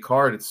a great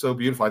card. It's so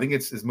beautiful. I think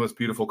it's his most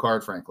beautiful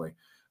card, frankly.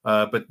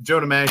 But Joe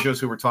DiMaggio's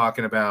who we're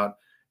talking about,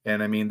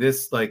 and I mean,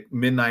 this like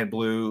midnight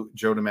blue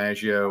Joe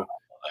DiMaggio.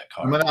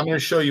 I'm gonna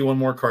show you one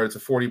more card. It's a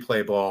 40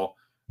 play ball,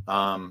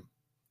 and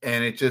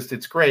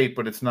it's great,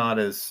 but it's not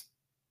as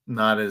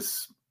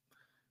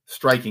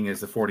striking as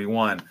the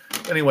 41.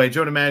 Anyway,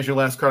 Joe DiMaggio,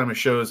 last card I'm going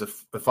to show is a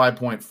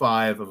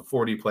 5.5 of a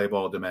 40 play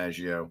ball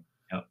DiMaggio.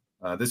 Yep.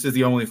 This is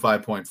the only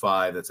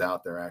 5.5 that's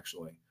out there,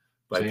 actually.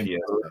 By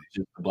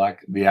PSA.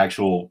 The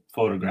actual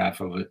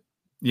photograph of it.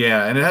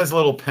 Yeah, and it has a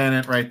little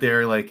pennant right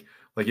there, like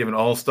you have an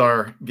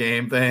all-star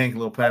game thing, a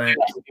little pennant.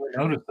 I didn't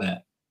notice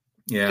that.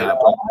 Yeah.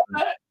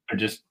 Or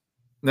just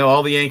no,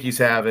 all the Yankees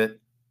have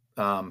it.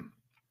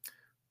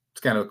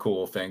 It's kind of a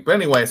cool thing. But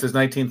anyway, it says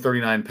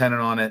 1939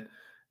 pennant on it.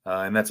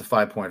 And that's a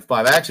 5.5.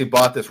 I actually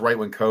bought this right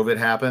when COVID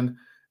happened,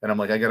 and I'm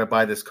like, I got to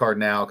buy this card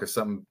now because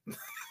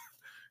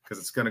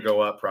it's going to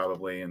go up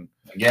probably. And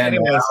again, I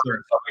learn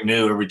something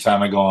new every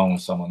time I go on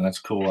with someone. That's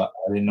cool. I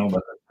didn't know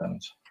about that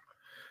pennants.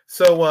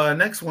 So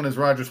next one is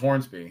Rogers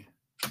Hornsby.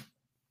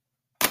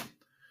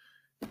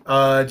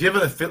 Do you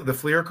have the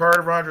Fleer card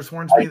of Rogers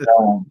Hornsby?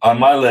 On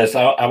my list,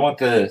 I want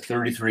the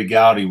 33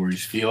 Gaudi where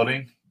he's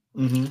fielding.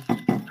 Mm-hmm.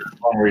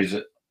 One where he's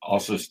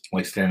also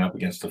like standing up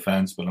against the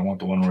fence, but I want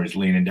the one where he's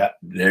leaning down.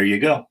 There you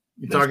go.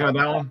 You talking about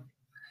that one?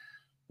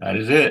 That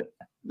is it.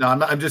 No,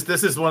 I'm just.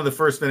 This is one of the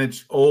first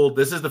vintage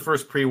This is the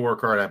first pre-war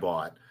card I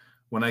bought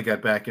when I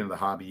got back into the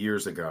hobby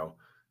years ago.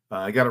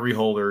 I got it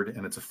reholdered,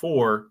 and it's a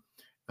 4.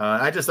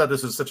 I just thought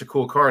this was such a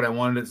cool card. I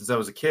wanted it since I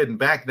was a kid, and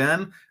back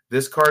then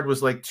this card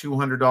was like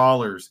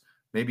 $200,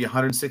 maybe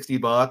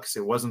 $160.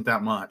 It wasn't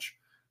that much.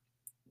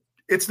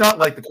 It's not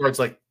like the card's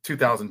like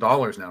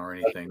 $2,000 now or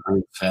anything.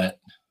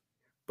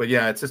 But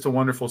yeah, it's just a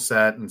wonderful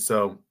set, and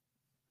so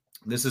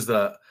this is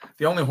the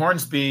only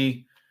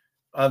Hornsby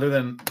other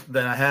than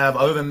I have.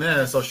 Other than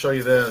this, I'll show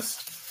you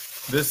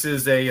this. This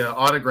is a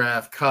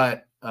autograph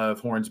cut of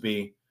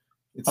Hornsby.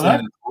 It's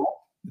a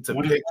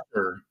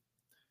picture,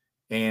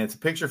 and it's a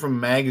picture from a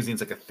magazine.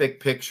 It's like a thick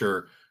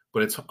picture,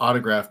 but it's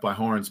autographed by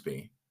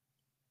Hornsby.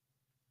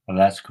 Well,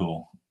 that's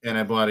cool. And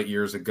I bought it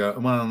years ago.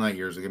 Well, not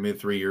years ago, maybe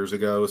 3 years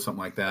ago, something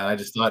like that. I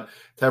just thought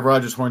to have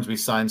Rogers Hornsby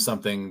sign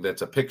something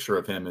that's a picture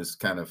of him is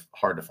kind of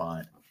hard to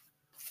find.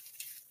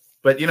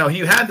 But, you know, he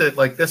had to,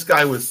 like, this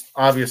guy was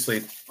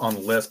obviously on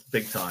the list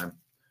big time.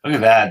 Look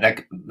at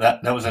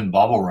that. That was in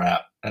bubble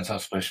wrap. That's how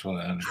special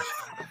that is.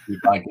 We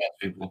podcast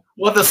people.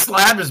 Well, the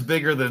slab is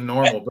bigger than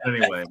normal, but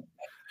anyway.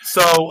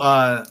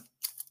 So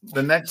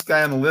the next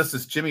guy on the list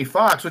is Jimmy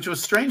Fox, which was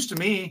strange to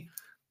me.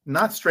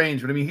 Not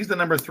strange, but I mean, he's the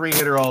number 3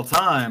 hitter all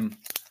time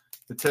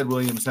that Ted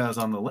Williams has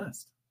on the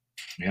list.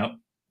 Yep.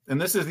 And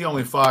this is the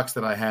only Fox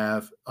that I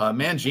have.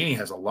 Mangini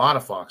has a lot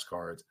of Fox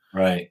cards.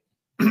 Right.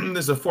 This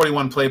is a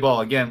 41 play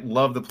ball. Again,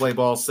 love the play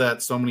ball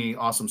set. So many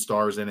awesome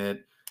stars in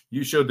it.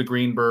 You showed the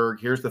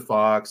Greenberg. Here's the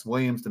Fox,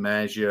 Williams,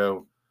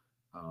 DiMaggio,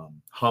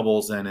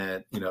 Hubble's in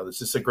it. You know,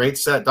 this is a great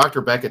set.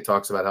 Dr. Beckett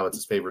talks about how it's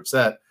his favorite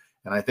set,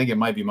 and I think it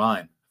might be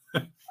mine.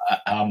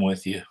 I'm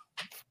with you.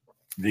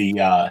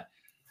 The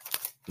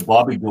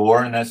Bobby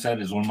Gore in that set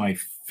is one of my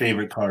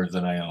favorite cards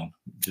that I own.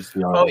 Just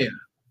the art. Oh, yeah.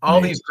 All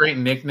these great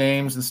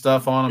nicknames and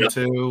stuff on them,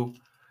 too.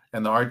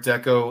 And the Art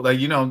Deco. Like,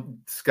 you know,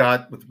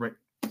 Scott with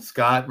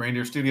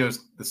Reindeer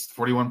Studios, this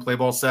 41 play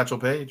ball Satchel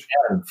Paige.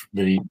 Yeah,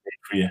 that he made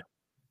for you.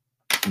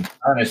 I'm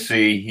trying to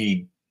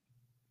see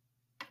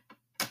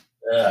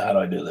how do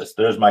I do this?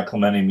 There's my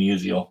Clemente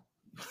Musial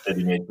that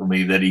he made for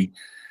me that he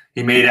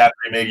made after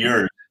he made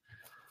yours.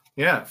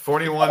 Yeah,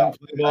 41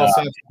 play ball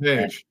Satchel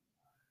Paige.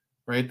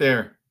 Right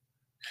there.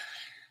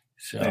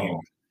 So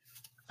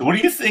what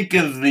do you think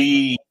of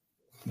the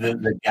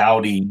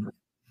Gowdy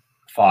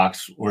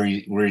Fox where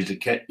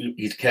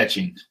he's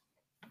catching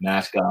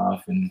mask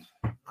off? And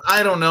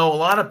I don't know. A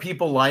lot of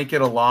people like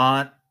it a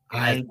lot.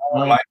 One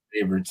of my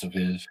favorites of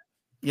his.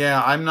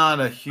 Yeah, I'm not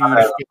a huge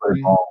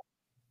fan.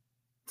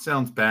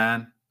 Sounds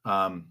bad.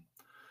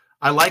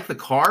 I like the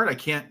card. I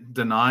can't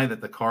deny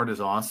that the card is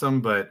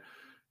awesome, but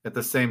at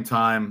the same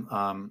time,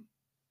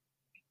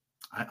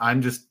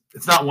 I'm just,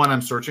 it's not one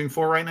I'm searching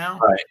for right now.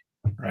 Right.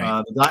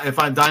 If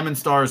I'm Diamond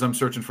Stars, I'm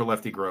searching for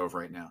Lefty Grove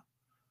right now,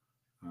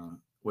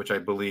 which I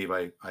believe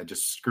I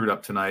just screwed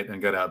up tonight and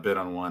got outbid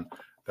on one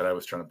that I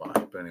was trying to buy.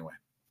 But anyway.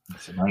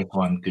 It's a nice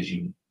one because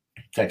you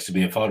texted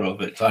me a photo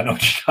of it, so I know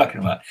what you're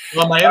talking about.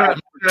 Well, my internet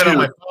on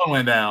my phone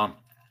went down.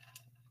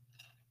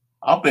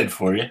 I'll bid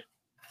for you.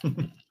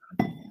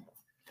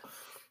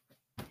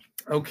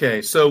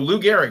 Okay, so Lou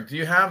Gehrig, do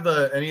you have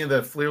any of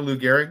the Fleer Lou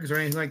Gehrigs or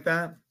anything like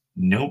that?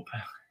 Nope.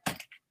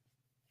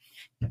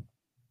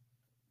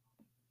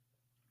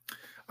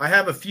 I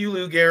have a few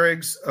Lou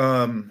Gehrigs.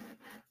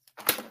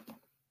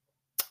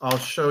 I'll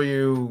show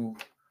you.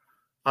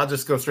 I'll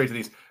just go straight to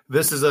these.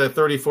 This is a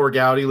 34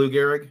 Gowdy Lou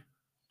Gehrig.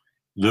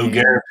 Lou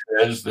Gehrig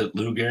says that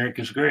Lou Gehrig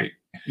is great.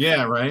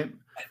 Yeah, right.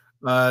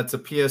 It's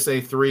a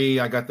PSA 3.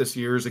 I got this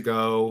years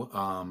ago,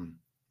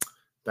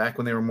 back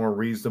when they were more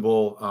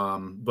reasonable.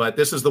 But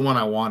this is the one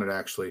I wanted,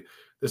 actually.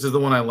 This is the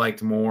one I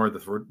liked more.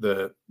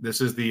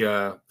 This is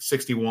the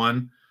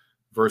 61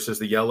 versus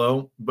the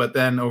yellow. But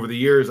then over the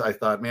years, I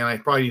thought, man, I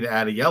probably need to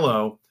add a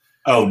yellow.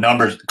 Oh,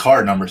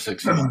 card number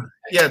 61.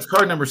 Yeah, it's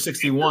card number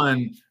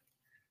 61.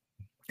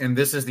 And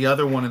this is the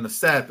other one in the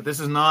set. But this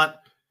is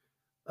not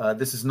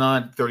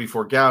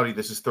 34 Gowdy.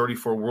 This is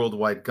 34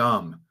 Worldwide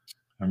Gum.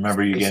 I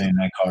remember you getting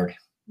that card.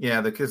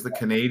 Yeah, because the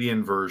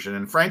Canadian version.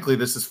 And frankly,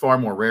 this is far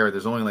more rare.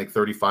 There's only like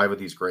 35 of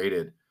these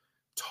graded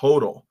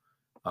total.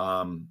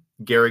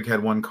 Gehrig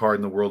had one card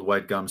in the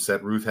Worldwide Gum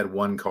set. Ruth had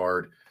one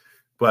card.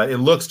 But it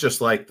looks just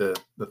like the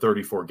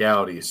 34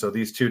 Gowdy. So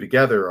these two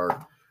together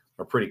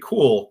are pretty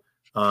cool.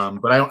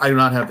 But I do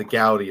not have the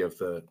Gowdy of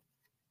the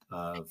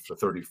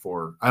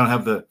 34. I don't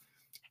have the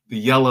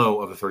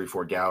yellow of the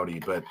 34 Gowdy.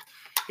 But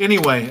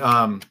anyway,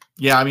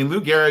 yeah, I mean, Lou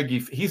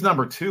Gehrig, he's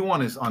number 2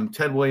 on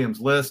Ted Williams'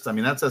 list. I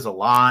mean, that says a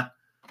lot.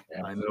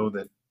 Yeah. I know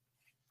that,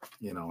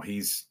 you know,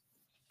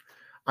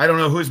 I don't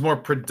know who's more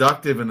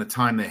productive in the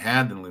time they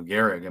had than Lou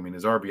Gehrig. I mean,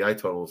 his RBI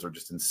totals are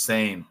just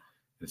insane.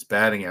 His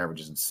batting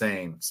average is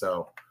insane.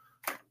 So,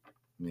 I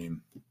mean,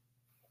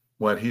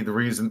 the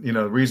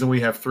reason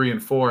we have 3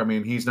 and 4, I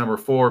mean, he's number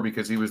 4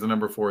 because he was the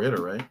number 4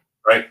 hitter, right?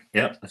 Right.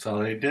 Yep. That's how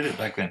they did it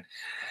back then.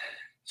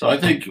 So I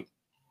think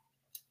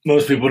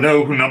most people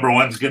know who number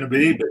 1 is going to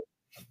be, but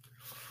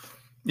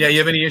yeah, you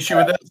have any issue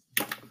with that?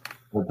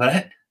 With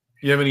that?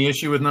 You have any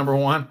issue with number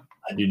 1?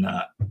 I do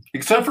not,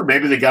 except for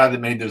maybe the guy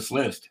that made this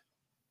list.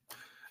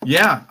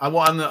 Yeah,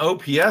 on the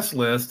OPS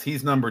list,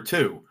 he's number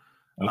 2.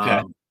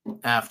 Okay.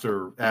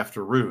 After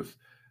Ruth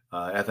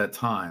at that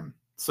time.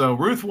 So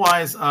Ruth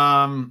wise,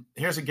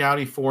 here's a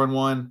Gowdy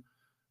 4-1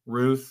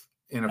 Ruth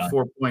in a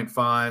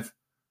 4.5.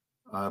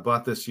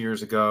 Bought this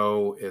years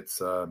ago. It's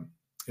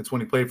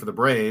when he played for the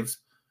Braves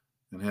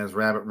and has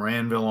Rabbit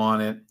Moranville on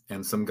it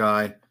and some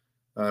guy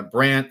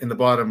Brandt in the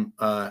bottom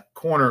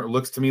corner. It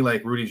looks to me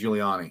like Rudy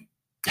Giuliani.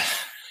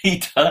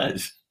 He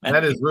does.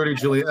 That is Rudy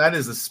Giuliani. That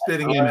is a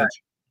spitting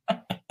image.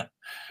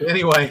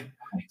 Anyway,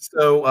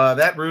 so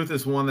that Ruth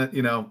is one that,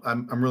 you know,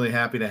 I'm really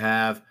happy to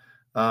have.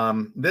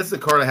 This is a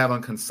card I have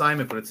on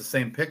consignment, but it's the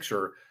same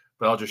picture.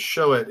 But I'll just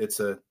show it. It's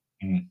a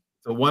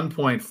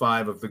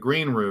 1.5 of the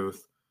green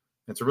Ruth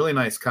It's a really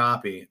nice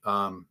copy.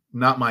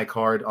 Not my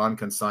card, on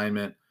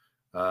consignment,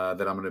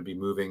 that I'm going to be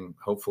moving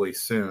hopefully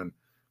soon.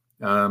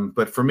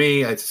 But for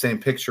me, it's the same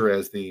picture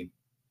as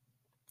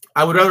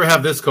I would rather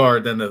have this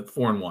card than the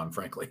 4-in-1,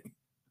 frankly.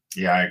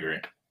 Yeah, I agree.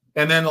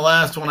 And then the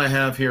last one I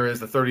have here is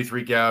the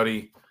 33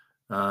 Gaudy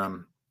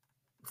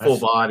full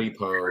body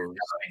pose.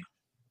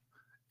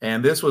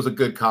 And this was a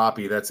good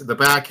copy. The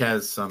back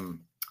has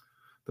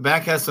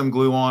some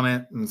glue on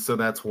it, and so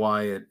that's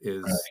why it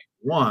is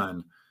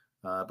 1.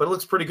 But it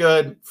looks pretty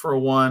good for a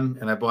 1,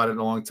 and I bought it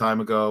a long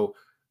time ago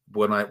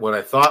when what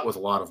I thought was a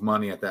lot of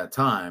money at that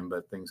time,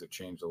 but things have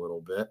changed a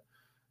little bit.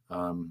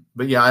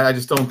 But yeah, I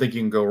just don't think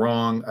you can go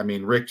wrong. I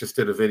mean, Rick just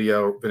did a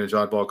video, Vintage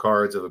Oddball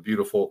Cards, of a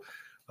beautiful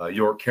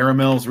York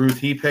Caramels Ruth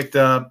he picked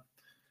up.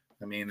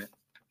 I mean,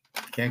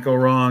 can't go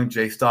wrong.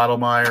 Jay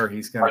Stottlemyre,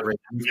 he's got a great.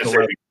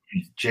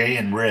 Jay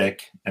and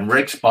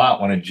Rick's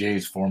bought one of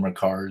Jay's former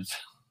cards.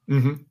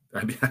 Mm-hmm.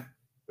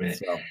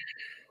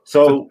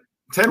 So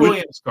Ted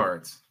Williams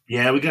cards.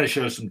 Yeah, we got to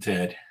show some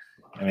Ted.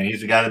 I mean,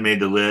 he's the guy that made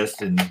the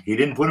list, and he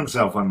didn't put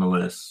himself on the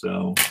list,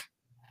 so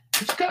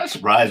it's kind of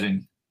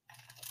surprising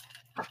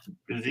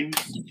because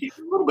he's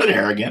a little bit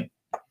arrogant.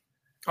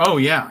 Oh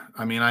yeah,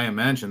 I mean, I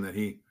imagine that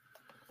he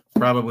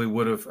probably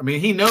would have. I mean,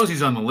 he knows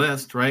he's on the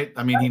list, right?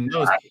 I mean, he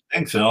knows. I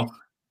think so.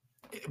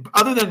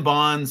 Other than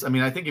Bonds, I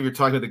mean, I think if you're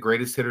talking about the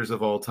greatest hitters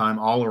of all time,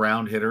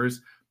 all-around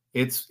hitters,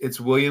 it's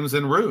Williams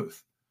and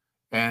Ruth.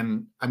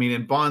 And I mean,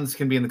 and Bonds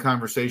can be in the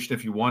conversation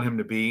if you want him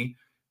to be,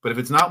 but if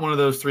it's not one of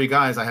those 3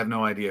 guys, I have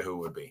no idea who it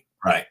would be.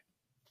 Right.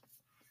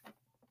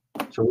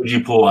 So what did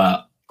you pull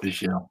out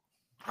this year?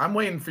 I'm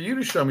waiting for you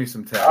to show me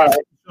some tabs. All right.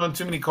 You're showing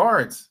too many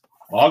cards.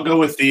 Well, I'll go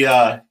with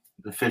the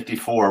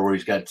 54 where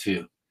he's got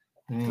 2.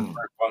 The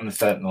first one, the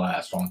set, and the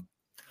last one.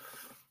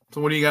 So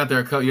what do you got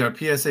there? You got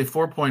PSA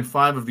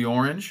 4.5 of the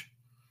orange.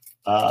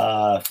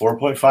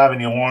 4.5 in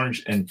the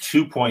orange and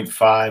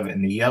 2.5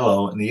 in the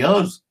yellow. And the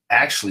yellow's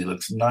actually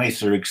looks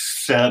nicer,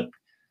 except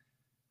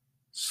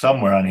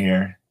somewhere on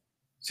here.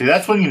 See,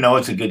 that's when you know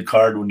it's a good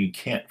card, when you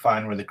can't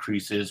find where the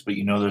crease is, but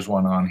you know there's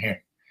one on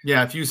here.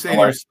 Yeah, if you say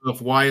to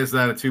yourself, why is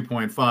that a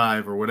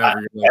 2.5 or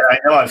whatever? I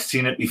know I've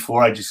seen it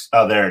before.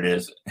 There it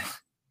is.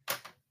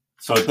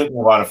 So it took me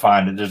a while to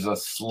find it. There's a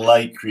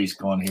slight crease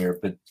going here,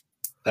 but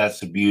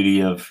that's the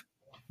beauty of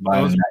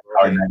buying that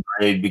card in that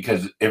grade,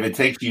 because if it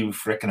takes you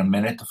frickin' a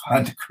minute to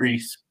find the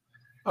crease.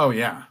 Oh,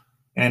 yeah.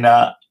 And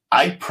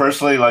I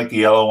personally like the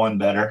yellow one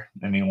better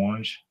than the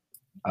orange.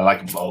 I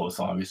like them both,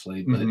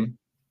 obviously, but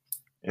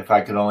if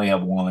I could only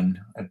have one,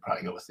 I'd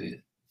probably go with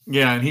it.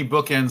 Yeah, and he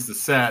bookends the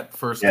set,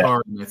 first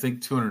card, and I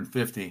think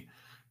 250.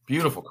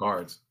 Beautiful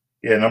cards.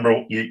 Yeah,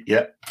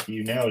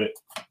 you nailed it.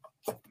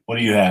 What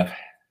do you have?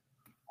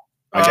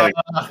 I'm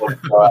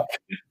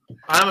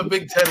a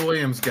big Ted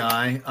Williams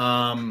guy.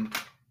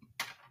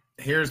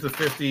 Here's the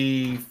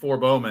 54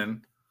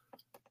 Bowman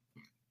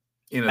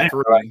in a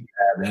 3.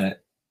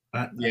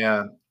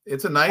 Yeah,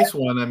 it's a nice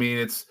one. I mean,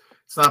 it's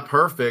not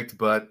perfect,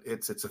 but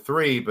it's a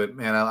 3. But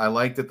man, I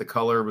liked it. The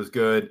color was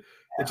good.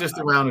 It's just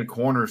the rounded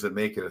corners that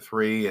make it a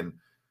 3. And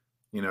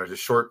there's a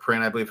short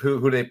print. I believe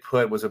who they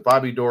put, was it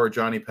Bobby Dorr or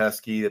Johnny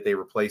Pesky that they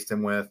replaced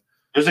him with?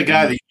 There's a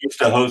guy that used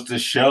to host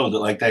this show that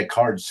liked that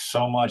card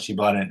so much he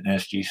bought it in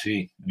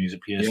SGC. And he's a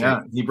PSA.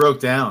 Yeah, he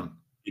broke down.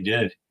 He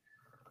did.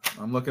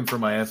 I'm looking for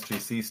my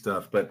SGC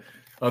stuff, but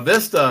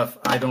this stuff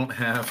I don't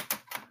have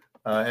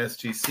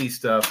SGC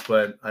stuff,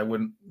 but I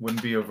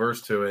wouldn't be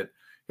averse to it.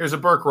 Here's a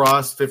Burke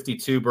Ross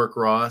 52 Burke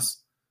Ross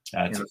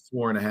in a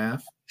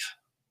 4.5.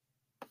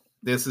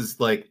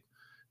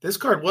 This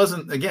card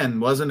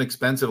wasn't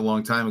expensive a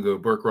long time ago.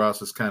 Burke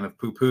Ross was kind of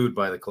poo-pooed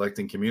by the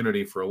collecting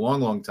community for a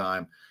long, long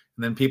time.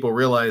 And then people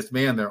realized,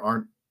 man,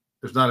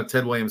 there's not a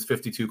Ted Williams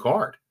 52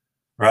 card.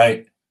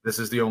 Right. This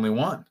is the only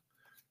one.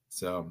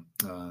 So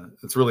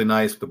it's really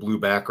nice with the blue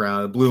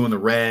background, the blue and the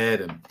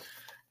red. And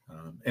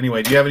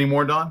anyway, do you have any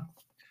more, Don?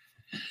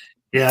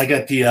 Yeah, I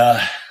got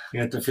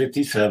the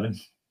 57.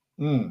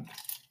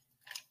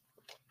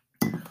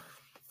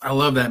 I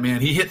love that,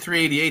 man. He hit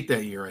 388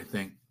 that year, I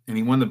think, and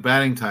he won the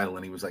batting title,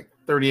 and he was like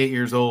 38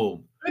 years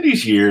old.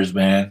 These years,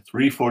 man.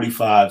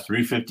 345,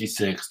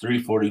 356,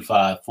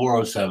 345,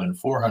 407,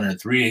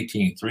 400,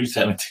 318,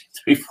 317,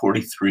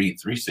 343,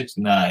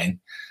 369,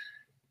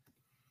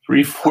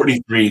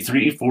 343,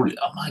 340.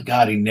 Oh my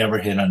God, he never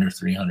hit under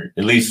 300,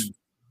 at least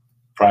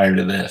prior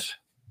to this.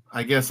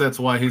 I guess that's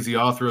why he's the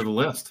author of the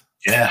list.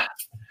 Yeah.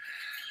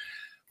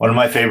 One of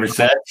my favorite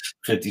sets,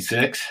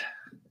 56.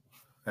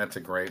 That's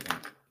a great one.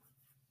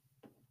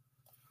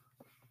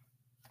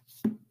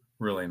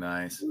 Really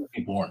nice.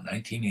 Born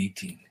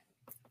 1918.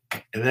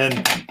 And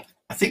then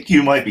I think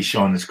you might be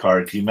showing this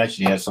card because you mentioned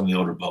you had some of the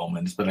older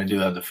Bowmans, but I do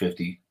have the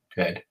 50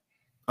 Ted.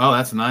 Oh,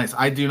 that's nice.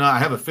 I do not. I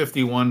have a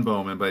 51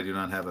 Bowman, but I do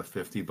not have a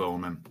 50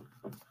 Bowman.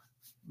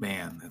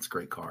 Man, that's a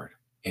great card.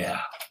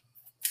 Yeah.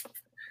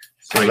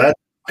 So that's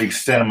the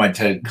extent of my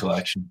Ted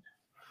collection.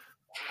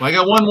 Well, I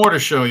got one more to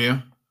show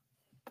you,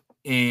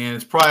 and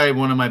it's probably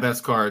one of my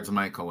best cards in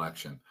my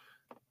collection.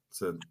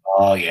 It's a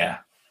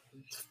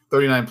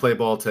 39 play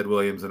ball Ted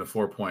Williams in a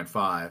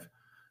 4.5.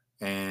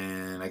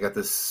 And I got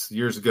this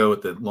years ago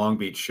at the Long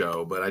Beach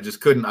show, but I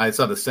just couldn't. I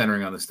saw the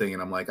centering on this thing,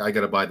 and I'm like, I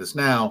got to buy this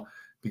now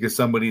because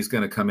somebody's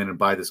going to come in and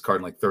buy this card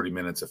in like 30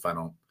 minutes if I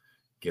don't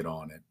get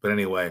on it. But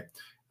anyway,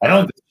 I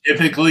don't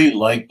typically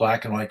like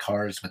black and white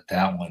cards, but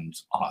that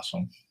one's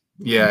awesome.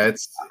 Yeah,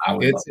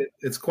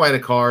 it's quite a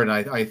card,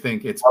 and I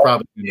think it's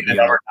probably the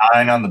number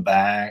 9 on the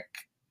back,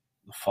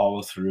 the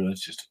follow through.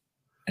 It's just,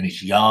 and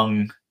he's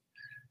young.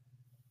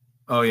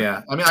 Oh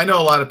yeah, I mean, I know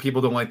a lot of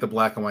people don't like the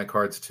black and white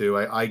cards too.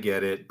 I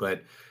get it,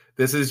 but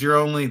this is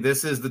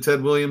the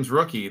Ted Williams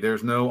rookie.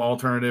 There's no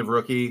alternative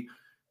rookie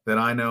that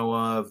I know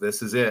of.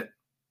 This is it.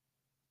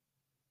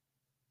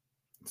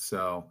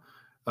 So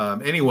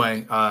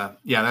anyway,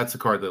 yeah, that's a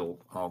card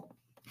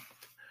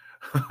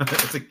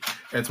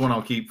it's one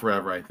I'll keep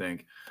forever, I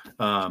think.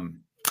 So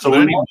we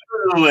went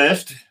through the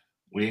list.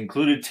 We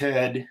included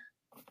Ted.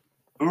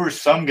 Who were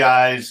some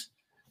guys?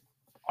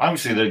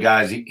 Obviously, the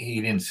guys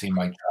he didn't seem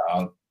like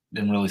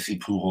didn't really see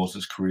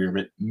Pujols' career,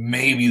 but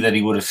maybe that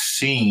he would have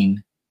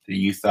seen that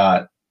you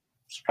thought,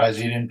 surprised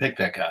you didn't pick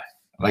that guy.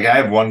 Like I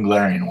have one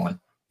glaring one.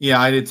 Yeah,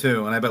 I did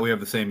too, and I bet we have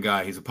the same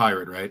guy. He's a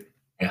Pirate, right?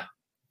 Yeah.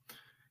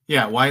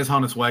 Yeah. Why is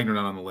Honus Wagner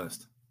not on the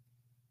list?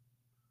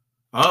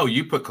 Oh,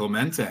 you put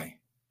Clemente.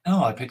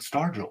 No, I picked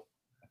Stargell.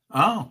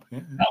 Oh, yeah.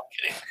 No, I'm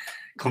kidding.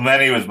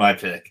 Clemente was my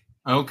pick.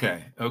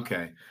 Okay.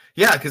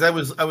 Yeah, because I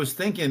was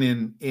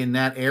thinking in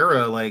that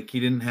era, like he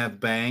didn't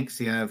have Banks,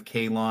 he didn't have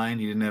K-Line,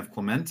 he didn't have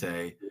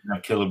Clemente.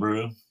 Not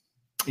Killebrew.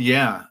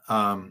 Yeah.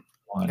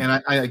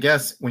 And I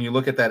guess when you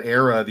look at that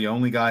era, the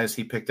only guys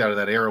he picked out of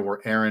that era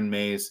were Aaron,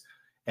 Mays,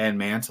 and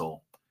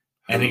Mantle.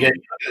 And again,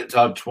 the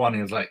top 20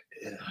 is like,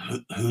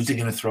 who's he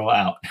going to throw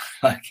out?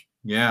 Like,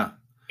 yeah,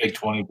 pick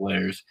 20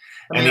 players.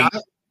 I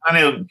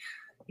mean,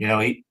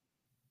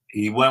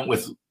 he went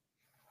with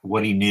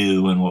what he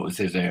knew and what was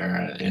his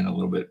era in a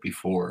little bit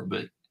before,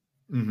 but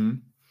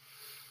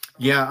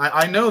yeah,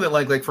 I know that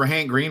like for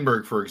Hank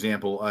Greenberg, for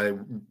example, I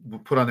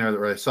put on there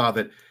that I saw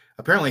that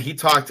apparently he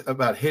talked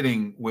about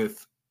hitting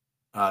with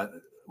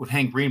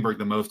Hank Greenberg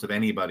the most of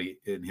anybody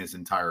in his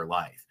entire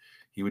life.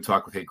 He would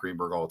talk with Hank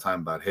Greenberg all the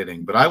time about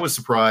hitting, but I was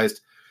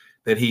surprised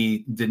that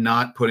he did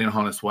not put in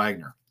Honus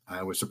Wagner.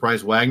 I was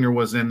surprised Wagner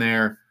was in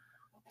there.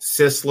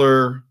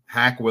 Sisler,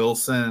 Hack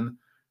Wilson,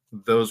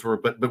 those were,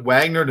 but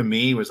Wagner to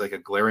me was like a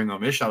glaring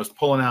omission. I was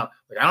pulling out,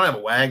 like, I don't have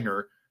a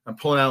Wagner. I'm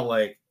pulling out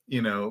like,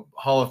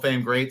 Hall of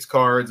Fame greats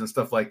cards and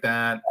stuff like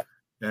that.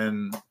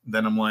 And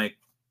then I'm like,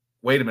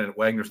 wait a minute,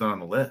 Wagner's not on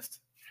the list.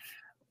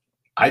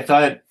 I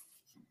thought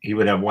he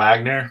would have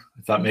Wagner.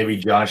 I thought maybe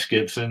Josh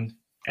Gibson.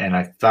 And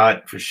I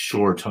thought for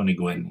sure Tony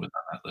Gwynn was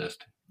on that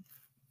list.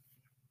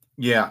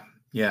 Yeah.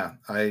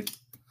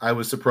 I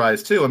was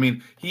surprised too. I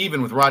mean, he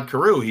even with Rod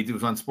Carew, he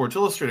was on Sports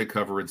Illustrated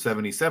cover in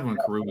 77 when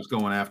Carew was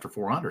going after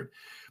 400.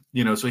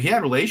 So he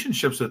had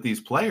relationships with these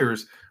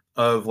players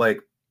of like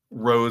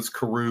Rose,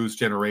 Carew's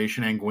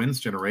generation and Gwynn's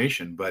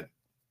generation. But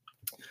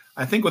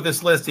I think with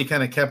this list, he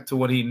kind of kept to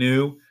what he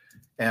knew.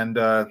 And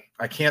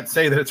I can't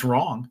say that it's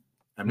wrong.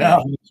 I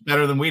mean, he's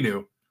better than we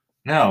do.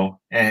 No.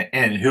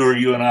 And who are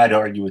you and I to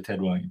argue with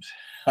Ted Williams?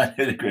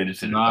 The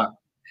greatest hitter. Not.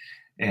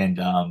 And,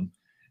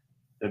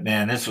 but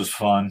man, this was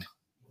fun.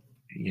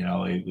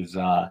 It was,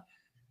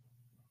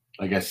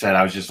 like I said,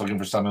 I was just looking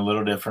for something a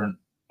little different.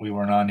 We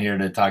weren't on here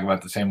to talk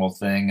about the same old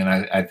thing. And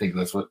I think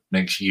that's what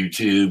makes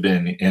YouTube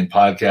and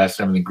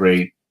podcasts everything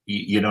great.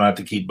 You don't have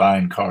to keep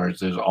buying cards.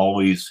 There's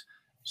always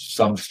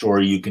some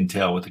story you can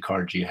tell with the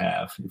cards you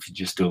have if you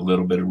just do a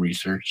little bit of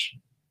research.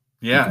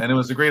 Yeah, and it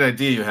was a great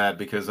idea you had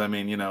because, I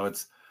mean,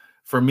 it's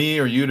for me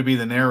or you to be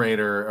the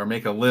narrator or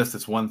make a list,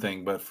 it's one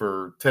thing. But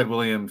for Ted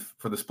Williams,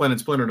 for the Splendid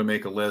Splinter to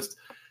make a list,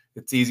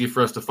 it's easy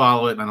for us to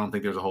follow it, and I don't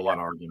think there's a whole lot of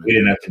argument. We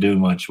didn't have to do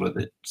much with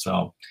it.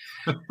 So,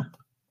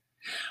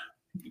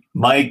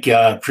 Mike,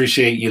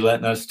 appreciate you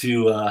letting us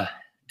two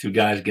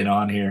guys get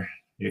on here.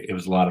 It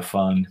was a lot of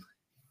fun.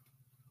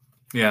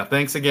 Yeah,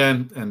 thanks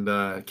again,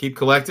 and keep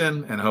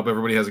collecting, and I hope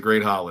everybody has a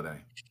great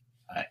holiday.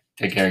 All right,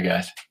 take care,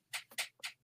 guys.